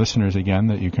to our listeners again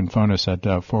that you can phone us at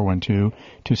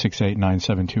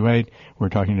 412-268-9728. We're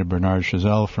talking to Bernard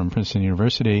Chazelle from Princeton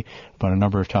University about a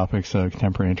number of topics of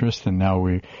contemporary interest, and now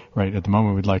right at the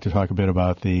moment, we'd like to talk a bit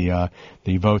about the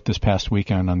vote this past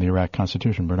weekend on the Iraq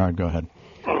Constitution. Bernard, go ahead.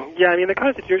 Yeah, the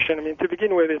Constitution, to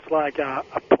begin with, it's like a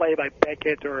play by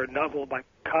Beckett or a novel by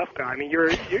Kafka.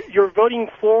 You're voting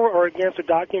for or against a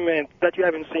document that you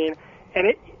haven't seen,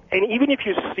 and even if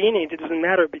you've seen it, it doesn't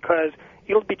matter because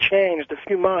it'll be changed a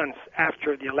few months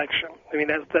after the election.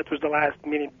 That was the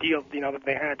last-minute deal, that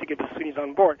they had to get the Sunnis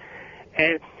on board.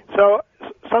 And so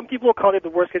some people call it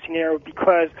the worst-case scenario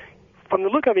because from the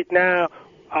look of it now,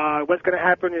 what's going to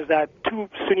happen is that 2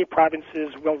 Sunni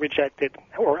provinces will reject it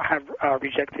or have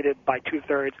rejected it by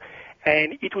 2/3,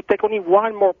 and it would take only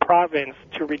one more province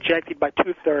to reject it by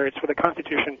 2/3 for the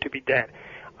Constitution to be dead.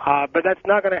 But that's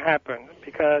not going to happen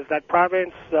because that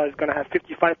province is going to have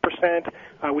 55%,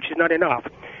 which is not enough.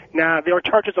 Now, there are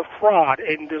charges of fraud,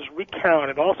 and there's recount,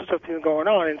 and all sorts of things going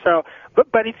on. And so,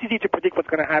 but it's easy to predict what's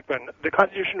going to happen. The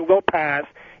Constitution will pass,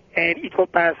 and it will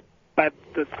pass by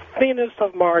the thinnest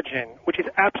of margin, which is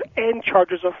and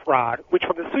charges of fraud, which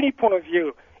from the Sunni point of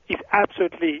view is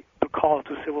absolutely the call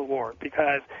to civil war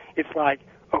because it's like,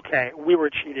 okay, we were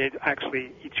cheated.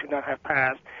 Actually, it should not have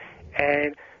passed.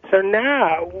 And so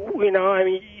now,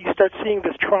 you start seeing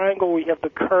this triangle. We have the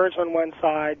Kurds on one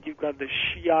side. You've got the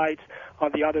Shiites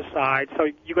on the other side. So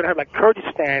you're going to have like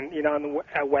Kurdistan, in the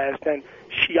west, and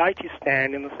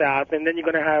Shiitistan in the south. And then you're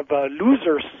going to have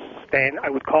Loserstan, I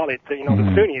would call it, the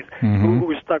Sunnis, who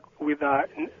are stuck with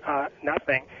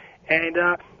nothing. And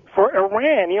for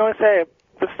Iran,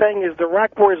 the saying is the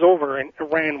Iraq war is over and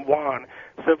Iran won.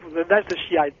 So that's the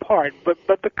Shiite part. But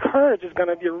the Kurds is going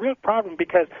to be a real problem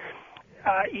because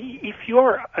if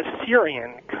you're a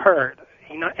Syrian Kurd,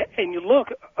 and you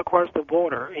look across the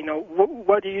border,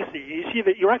 what do you see? You see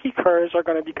the Iraqi Kurds are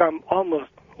going to become almost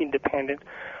independent.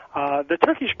 The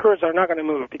Turkish Kurds are not going to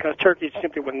move because Turkey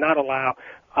simply would not allow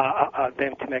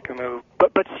them to make a move.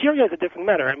 But Syria is a different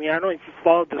matter. I don't know if you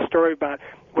followed the story about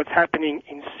what's happening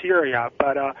in Syria,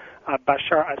 but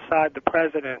Bashar Assad, the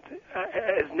president,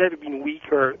 has never been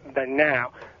weaker than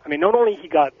now. Not only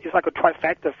it's like a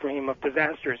trifecta for him of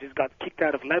disasters. He's got kicked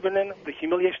out of Lebanon, the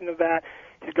humiliation of that.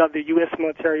 He's got the U.S.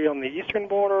 military on the eastern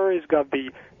border. He's got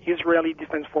the Israeli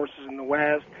defense forces in the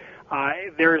west.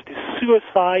 There is the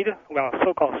suicide, well,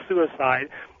 so-called suicide.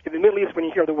 In the Middle East, when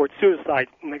you hear the word suicide,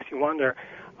 it makes you wonder,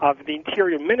 of the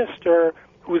interior minister,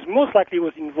 who most likely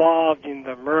was involved in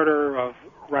the murder of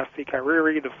Rafik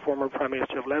Hariri, the former prime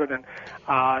minister of Lebanon.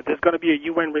 There's going to be a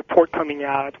UN report coming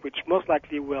out, which most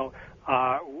likely will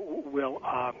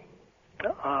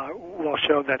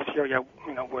show that Syria,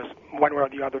 was one way or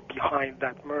the other behind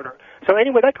that murder. So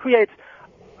anyway, that creates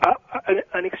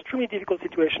an extremely difficult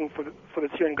situation for the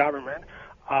Syrian government,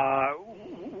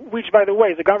 which, by the way,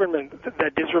 is a government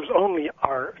that deserves only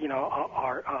our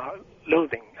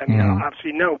loathing. I mean,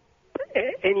 absolutely no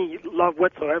any love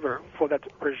whatsoever for that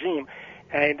regime.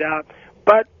 And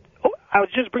but I was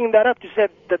just bringing that up to say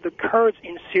that the Kurds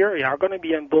in Syria are going to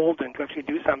be emboldened to actually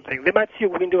do something. They might see a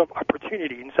window of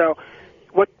opportunity, and so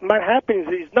what might happen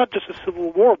is not just a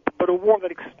civil war, but a war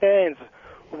that extends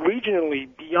regionally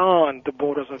beyond the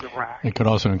borders of Iraq. It could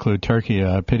also include Turkey.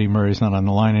 Pity Murray's not on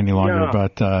the line any longer,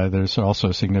 but there's also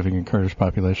a significant Kurdish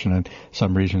population in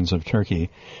some regions of Turkey.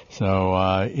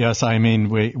 So, yes, I mean,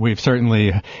 we've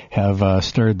certainly have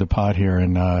stirred the pot here,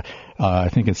 and I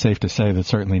think it's safe to say that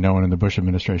certainly no one in the Bush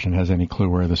administration has any clue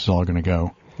where this is all going to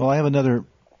go. Well, I have another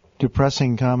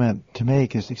depressing comment to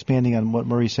make, is expanding on what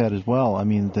Murray said as well. I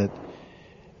mean, that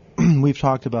we've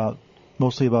talked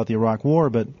mostly about the Iraq War,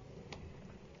 but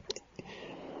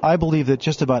I believe that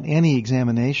just about any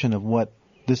examination of what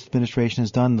this administration has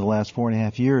done in the last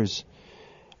 4.5 years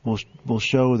will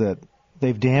show that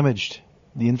they've damaged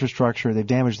the infrastructure, they've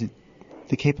damaged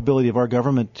the capability of our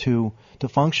government to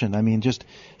function. I mean, just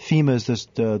FEMA is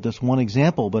this one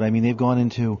example, but I mean, they've gone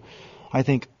into, I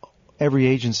think, every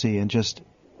agency and just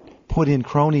put in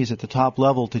cronies at the top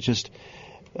level to just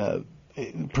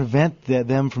prevent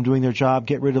them from doing their job,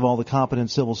 get rid of all the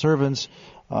competent civil servants,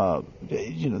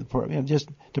 just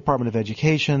Department of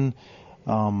Education,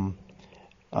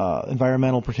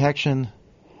 environmental protection,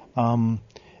 and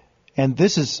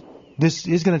this is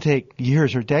going to take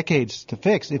years or decades to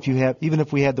fix. Even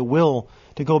if we had the will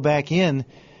to go back in,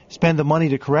 spend the money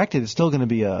to correct it, it's still going to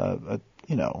be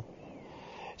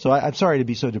So I'm sorry to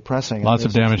be so depressing. Lots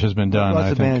of damage has been done.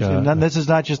 Lots of damage. And this is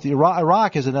not just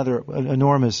Iraq is another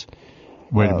enormous.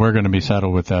 We're going to be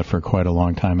saddled with that for quite a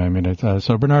long time. I mean,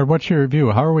 so Bernard, what's your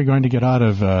view? How are we going to get out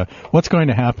of what's going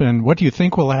to happen? What do you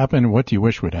think will happen? What do you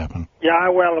wish would happen? Yeah,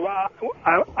 well,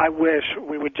 I wish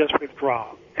we would just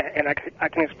withdraw, and I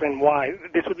can explain why.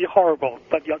 This would be horrible,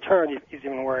 but the alternative is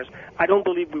even worse. I don't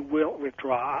believe we will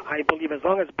withdraw. I believe as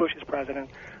long as Bush is president,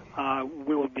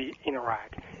 we will be in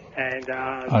Iraq. And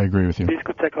I agree with you. This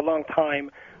could take a long time.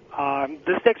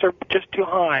 The stakes are just too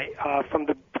high from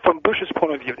Bush's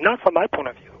point of view, not from my point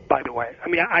of view, by the way. I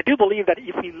mean, I do believe that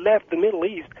if we left the Middle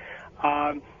East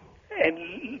and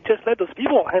just let those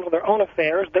people handle their own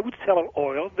affairs, they would sell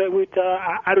oil. They would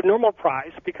at a normal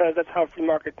price, because that's how free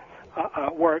market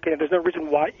work, and there's no reason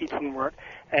why it wouldn't work.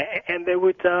 And they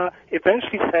would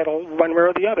eventually settle one way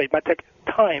or the other. It might take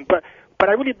time, but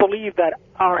I really believe that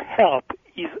our help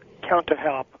is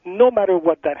counter-help, no matter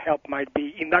what that help might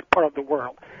be in that part of the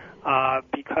world,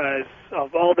 because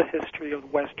of all the history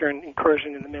of Western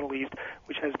incursion in the Middle East,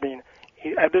 which has been...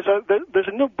 There's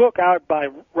a new book out by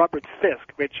Robert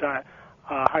Fisk, which I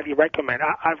highly recommend.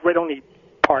 I've read only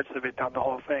parts of it, not the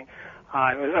whole thing.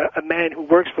 A man who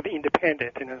works for the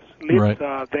Independent and has lived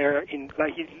there. He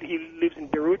lives in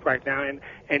Beirut right now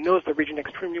and knows the region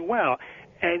extremely well.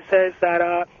 And says that,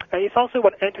 and it's also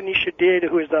what Anthony Shadid,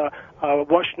 who is a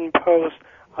Washington Post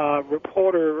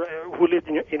reporter who lived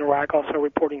in Iraq, also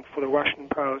reporting for the Washington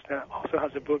Post, and also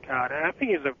has a book out. And I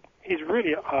think he's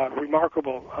really a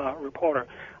remarkable reporter,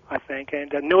 I think,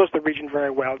 and knows the region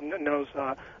very well, knows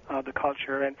the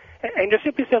culture, and just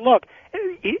simply said, look,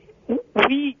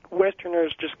 we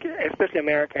Westerners, especially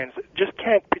Americans, just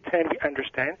can't pretend we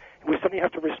understand. We certainly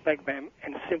have to respect them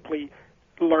and simply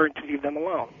learn to leave them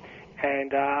alone.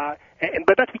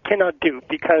 But that we cannot do,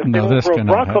 because they don't grow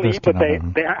broccoli, but they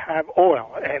have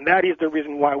oil, and that is the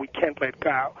reason why we can't let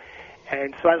go.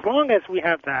 And so as long as we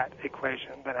have that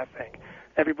equation, then I think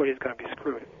everybody's going to be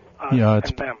screwed.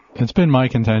 It's been my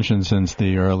contention since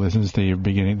the earliest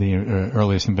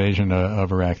invasion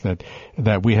of Iraq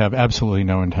that we have absolutely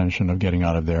no intention of getting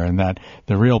out of there, and that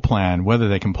the real plan, whether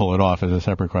they can pull it off, is a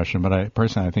separate question. But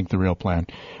I think the real plan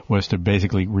was to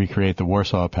basically recreate the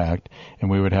Warsaw Pact, and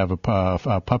we would have a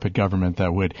puppet government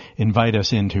that would invite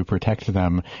us in to protect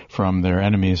them from their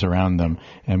enemies around them,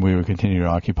 and we would continue to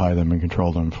occupy them and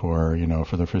control them for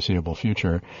the foreseeable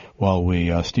future while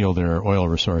we steal their oil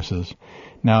resources.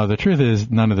 Now, the truth is,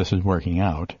 none of this is working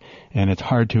out, and it's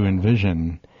hard to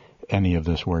envision any of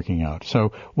this working out.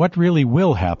 So what really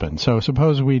will happen? So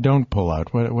suppose we don't pull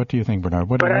out. What do you think,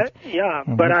 Bernard?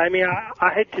 I mean,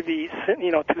 I hate to be,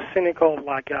 too cynical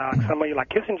like somebody like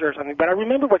Kissinger or something, but I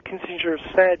remember what Kissinger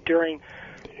said during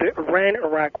the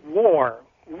Iran-Iraq war,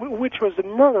 which was a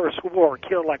murderous war,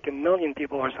 killed like 1 million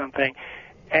people or something,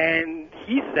 and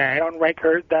he said on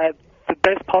record that the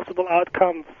best possible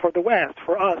outcome for the West,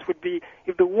 for us, would be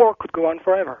if the war could go on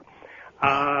forever.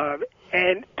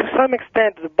 And to some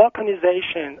extent, the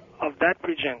balkanization of that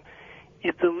region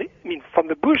is from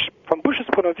Bush's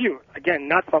point of view, again,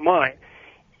 not from mine,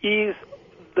 is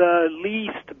the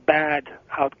least bad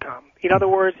outcome. In other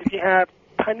words, if you have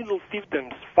tiny little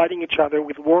fiefdoms fighting each other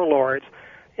with warlords,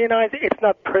 it's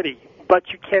not pretty,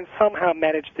 but you can somehow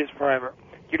manage this forever.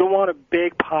 You don't want a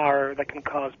big power that can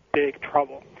cause big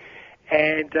trouble.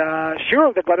 And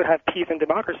sure, they'd rather have peace and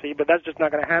democracy, but that's just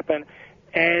not going to happen.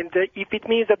 And if it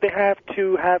means that they have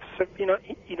to have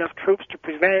enough troops to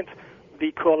prevent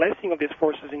the coalescing of these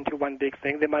forces into one big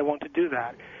thing, they might want to do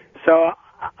that. So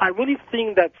I really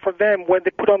think that for them, when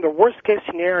they put on the worst-case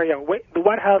scenario, the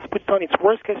White House puts on its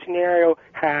worst-case scenario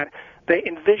hat, they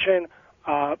envision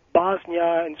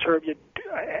Bosnia and Serbia,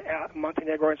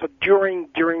 Montenegro, and so during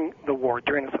the war,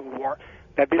 during the Civil War,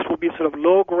 that this will be sort of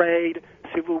low-grade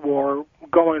civil war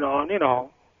going on,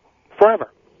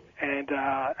 forever. And,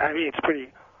 it's pretty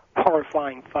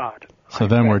horrifying thought. So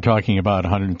then we're talking about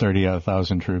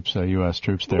 130,000 troops, U.S.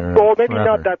 troops there. Well, maybe forever.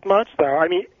 not that much, though. I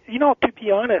mean, to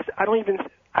be honest, I don't think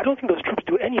those troops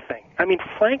do anything. I mean,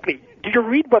 frankly, do you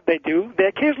read what they do? They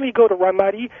occasionally go to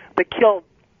Ramadi, they kill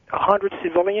 100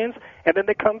 civilians, and then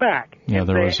they come back. Yeah,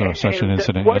 there was such an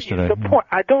incident yesterday. What is the point?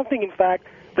 I don't think, in fact,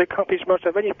 they accomplish much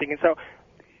of anything. And so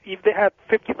if they had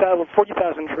 50,000,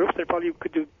 40,000 troops, they probably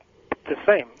could do the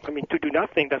same. I mean, to do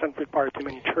nothing doesn't require too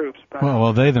many troops. But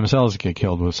well, they themselves get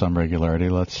killed with some regularity.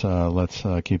 Let's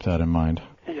keep that in mind.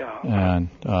 Yeah. And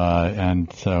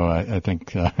so I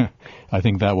think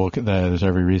there's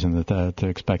every reason to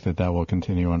expect that will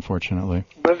continue, unfortunately.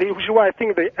 But the issue, I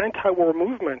think the anti-war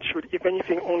movement should, if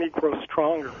anything, only grow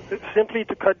stronger. Simply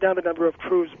to cut down the number of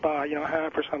troops by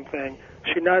half or something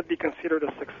should not be considered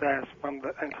a success from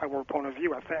the anti-war point of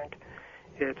view. I think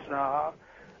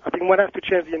I think one has to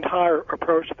change the entire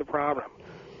approach to the problem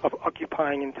of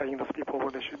occupying and telling those people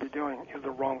what they should be doing is the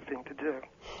wrong thing to do.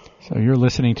 So you're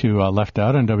listening to Left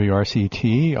Out on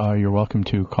WRCT. You're welcome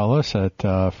to call us at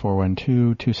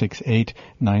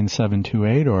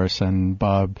 412-268-9728 or send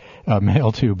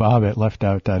mail to bob at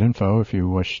leftout.info if you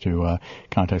wish to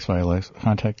contact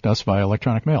us via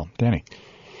electronic mail. Danny.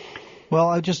 Well,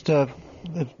 I just, if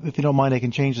you don't mind, I can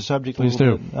change the subject a little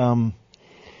bit. Please do.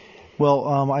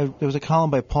 There was a column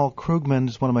by Paul Krugman,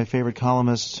 who's one of my favorite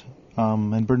columnists,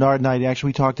 and Bernard and I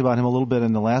we talked about him a little bit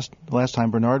in the last time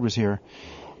Bernard was here.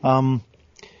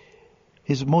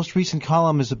 His most recent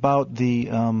column is about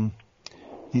the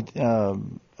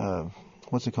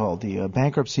what's it called? The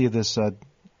bankruptcy of this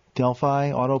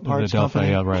Delphi Auto Parts company.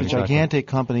 Yeah, right, it's a gigantic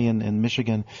company in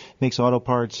Michigan, makes auto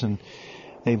parts, and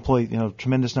they employ a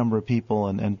tremendous number of people.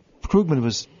 And Krugman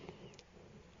was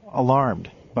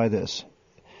alarmed by this.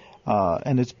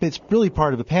 And it's really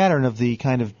part of a pattern of the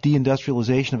kind of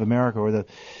deindustrialization of America, or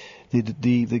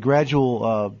the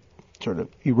gradual sort of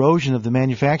erosion of the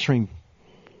manufacturing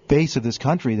base of this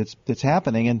country that's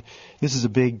happening. And this is a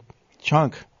big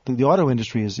chunk. The auto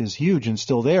industry is huge and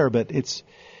still there, but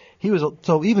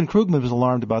so even Krugman was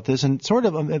alarmed about this, and sort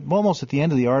of almost at the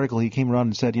end of the article he came around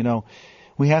and said,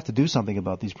 we have to do something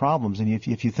about these problems. And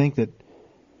if you think that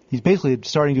he's basically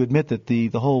starting to admit that the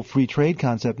whole free trade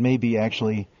concept may be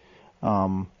actually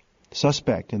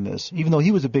suspect in this, even though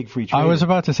he was a big free trader. I was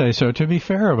about to say, so to be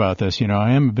fair about this,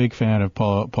 I am a big fan of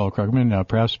Paul Krugman.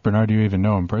 Perhaps, Bernard, you even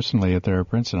know him personally at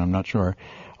Princeton. I'm not sure.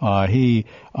 He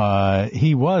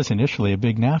was initially a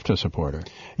big NAFTA supporter.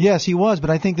 Yes, he was, but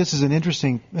I think this is an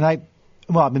interesting, and I've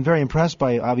been very impressed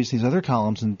by, obviously, his other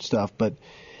columns and stuff, but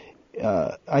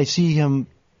I see him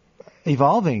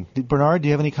evolving. Bernard, do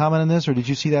you have any comment on this, or did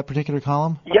you see that particular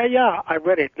column? Yeah, I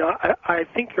read it. No, I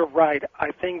think you're right.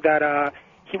 I think that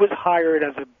he was hired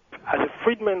as a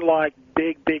Friedman-like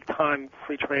big time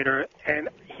free trader, and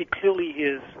he clearly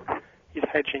is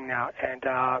hedging now. And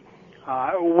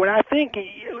when I think,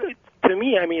 to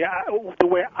me, the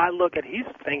way I look at his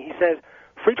thing, he says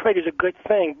free trade is a good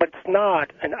thing, but it's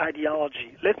not an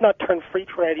ideology. Let's not turn free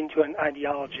trade into an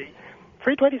ideology.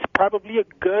 Free trade is probably a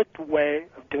good way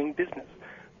of doing business,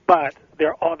 but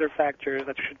there are other factors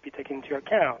that should be taken into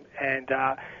account. And,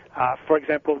 for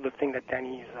example, the thing that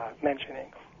Danny is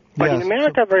mentioning. But in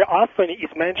America, very often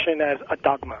it's mentioned as a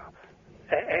dogma,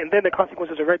 and then the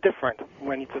consequences are very different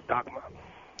when it's a dogma.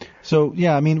 So,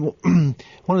 yeah, I mean,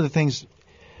 one of the things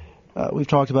we've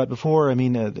talked about before, I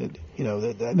mean,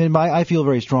 I feel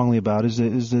very strongly about is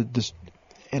this,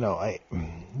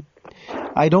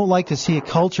 I don't like to see a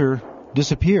culture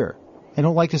disappear. I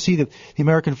don't like to see the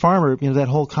American farmer, that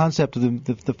whole concept of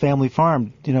the family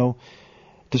farm,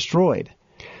 destroyed.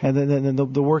 And then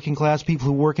the working class people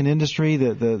who work in industry,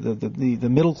 the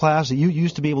middle class that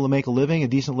used to be able to make a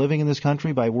decent living in this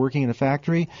country by working in a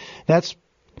factory, that's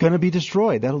going to be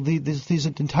destroyed. That'll lead these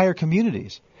entire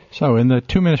communities. So in the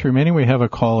 2 minutes remaining, we have a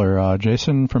caller.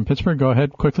 Jason from Pittsburgh, go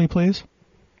ahead quickly, please.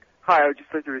 Hi, I would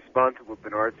just like to respond to what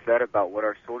Bernard said about what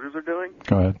our soldiers are doing.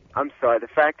 Go ahead. I'm sorry, the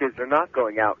fact is they're not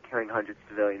going out killing hundreds of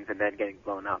civilians and then getting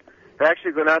blown up. They're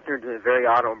actually going out there and doing a very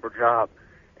honorable job.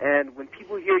 And when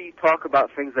people hear you talk about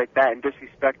things like that and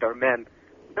disrespect our men,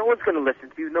 no one's going to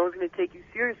listen to you, no one's going to take you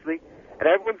seriously, and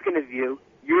everyone's going to view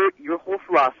your whole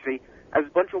philosophy as a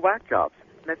bunch of whack jobs.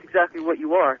 And that's exactly what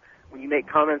you are when you make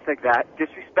comments like that,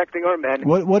 disrespecting our men.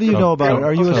 What do you know about it?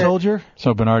 Are you a soldier?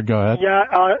 So, Bernard, go ahead.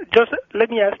 Yeah, just let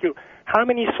me ask you, how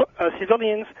many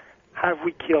civilians have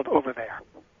we killed over there?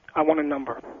 I want a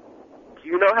number. Do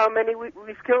you know how many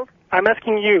we've killed? I'm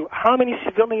asking you, how many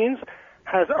civilians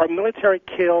has our military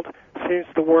killed since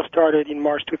the war started in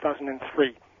March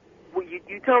 2003? Well,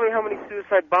 you tell me how many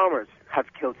suicide bombers have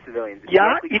killed civilians.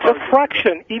 It's a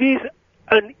fraction. It is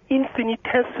an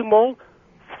infinitesimal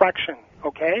fraction,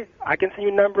 okay? I can send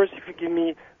you numbers if you give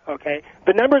me, okay?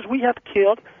 The numbers we have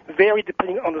killed vary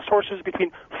depending on the sources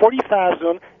between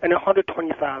 40,000 and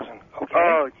 120,000, okay?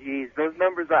 Oh, geez, those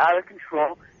numbers are out of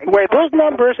control. Where those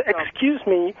numbers, excuse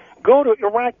me, go to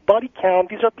Iraq body count.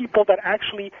 These are people that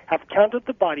actually have counted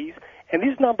the bodies, and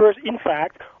these numbers, in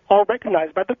fact, are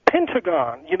recognized by the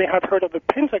Pentagon. You may have heard of the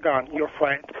Pentagon, your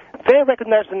friend. They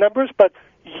recognize the numbers, but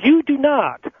you do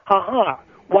not. Ha-ha.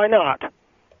 Why not?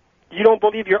 You don't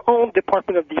believe your own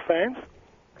Department of Defense?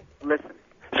 Listen.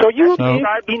 So you live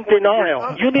in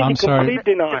denial. You live in complete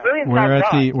denial.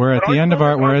 We're at the end of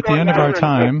our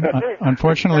time.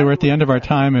 Unfortunately, we're at the end of our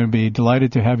time, and we'd be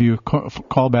delighted to have you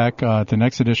call back at the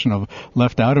next edition of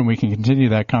Left Out, and we can continue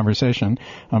that conversation.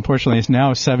 Unfortunately, it's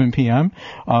now 7 p.m.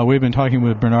 We've been talking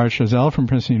with Bernard Chazelle from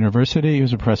Princeton University. He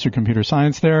was a professor of computer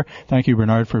science there. Thank you,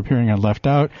 Bernard, for appearing on Left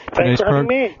Out. Thanks for having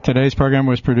me. Today's program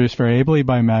was produced very ably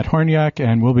by Matt Horniak,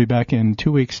 and we'll be back in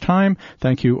 2 weeks' time.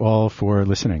 Thank you all for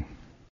listening.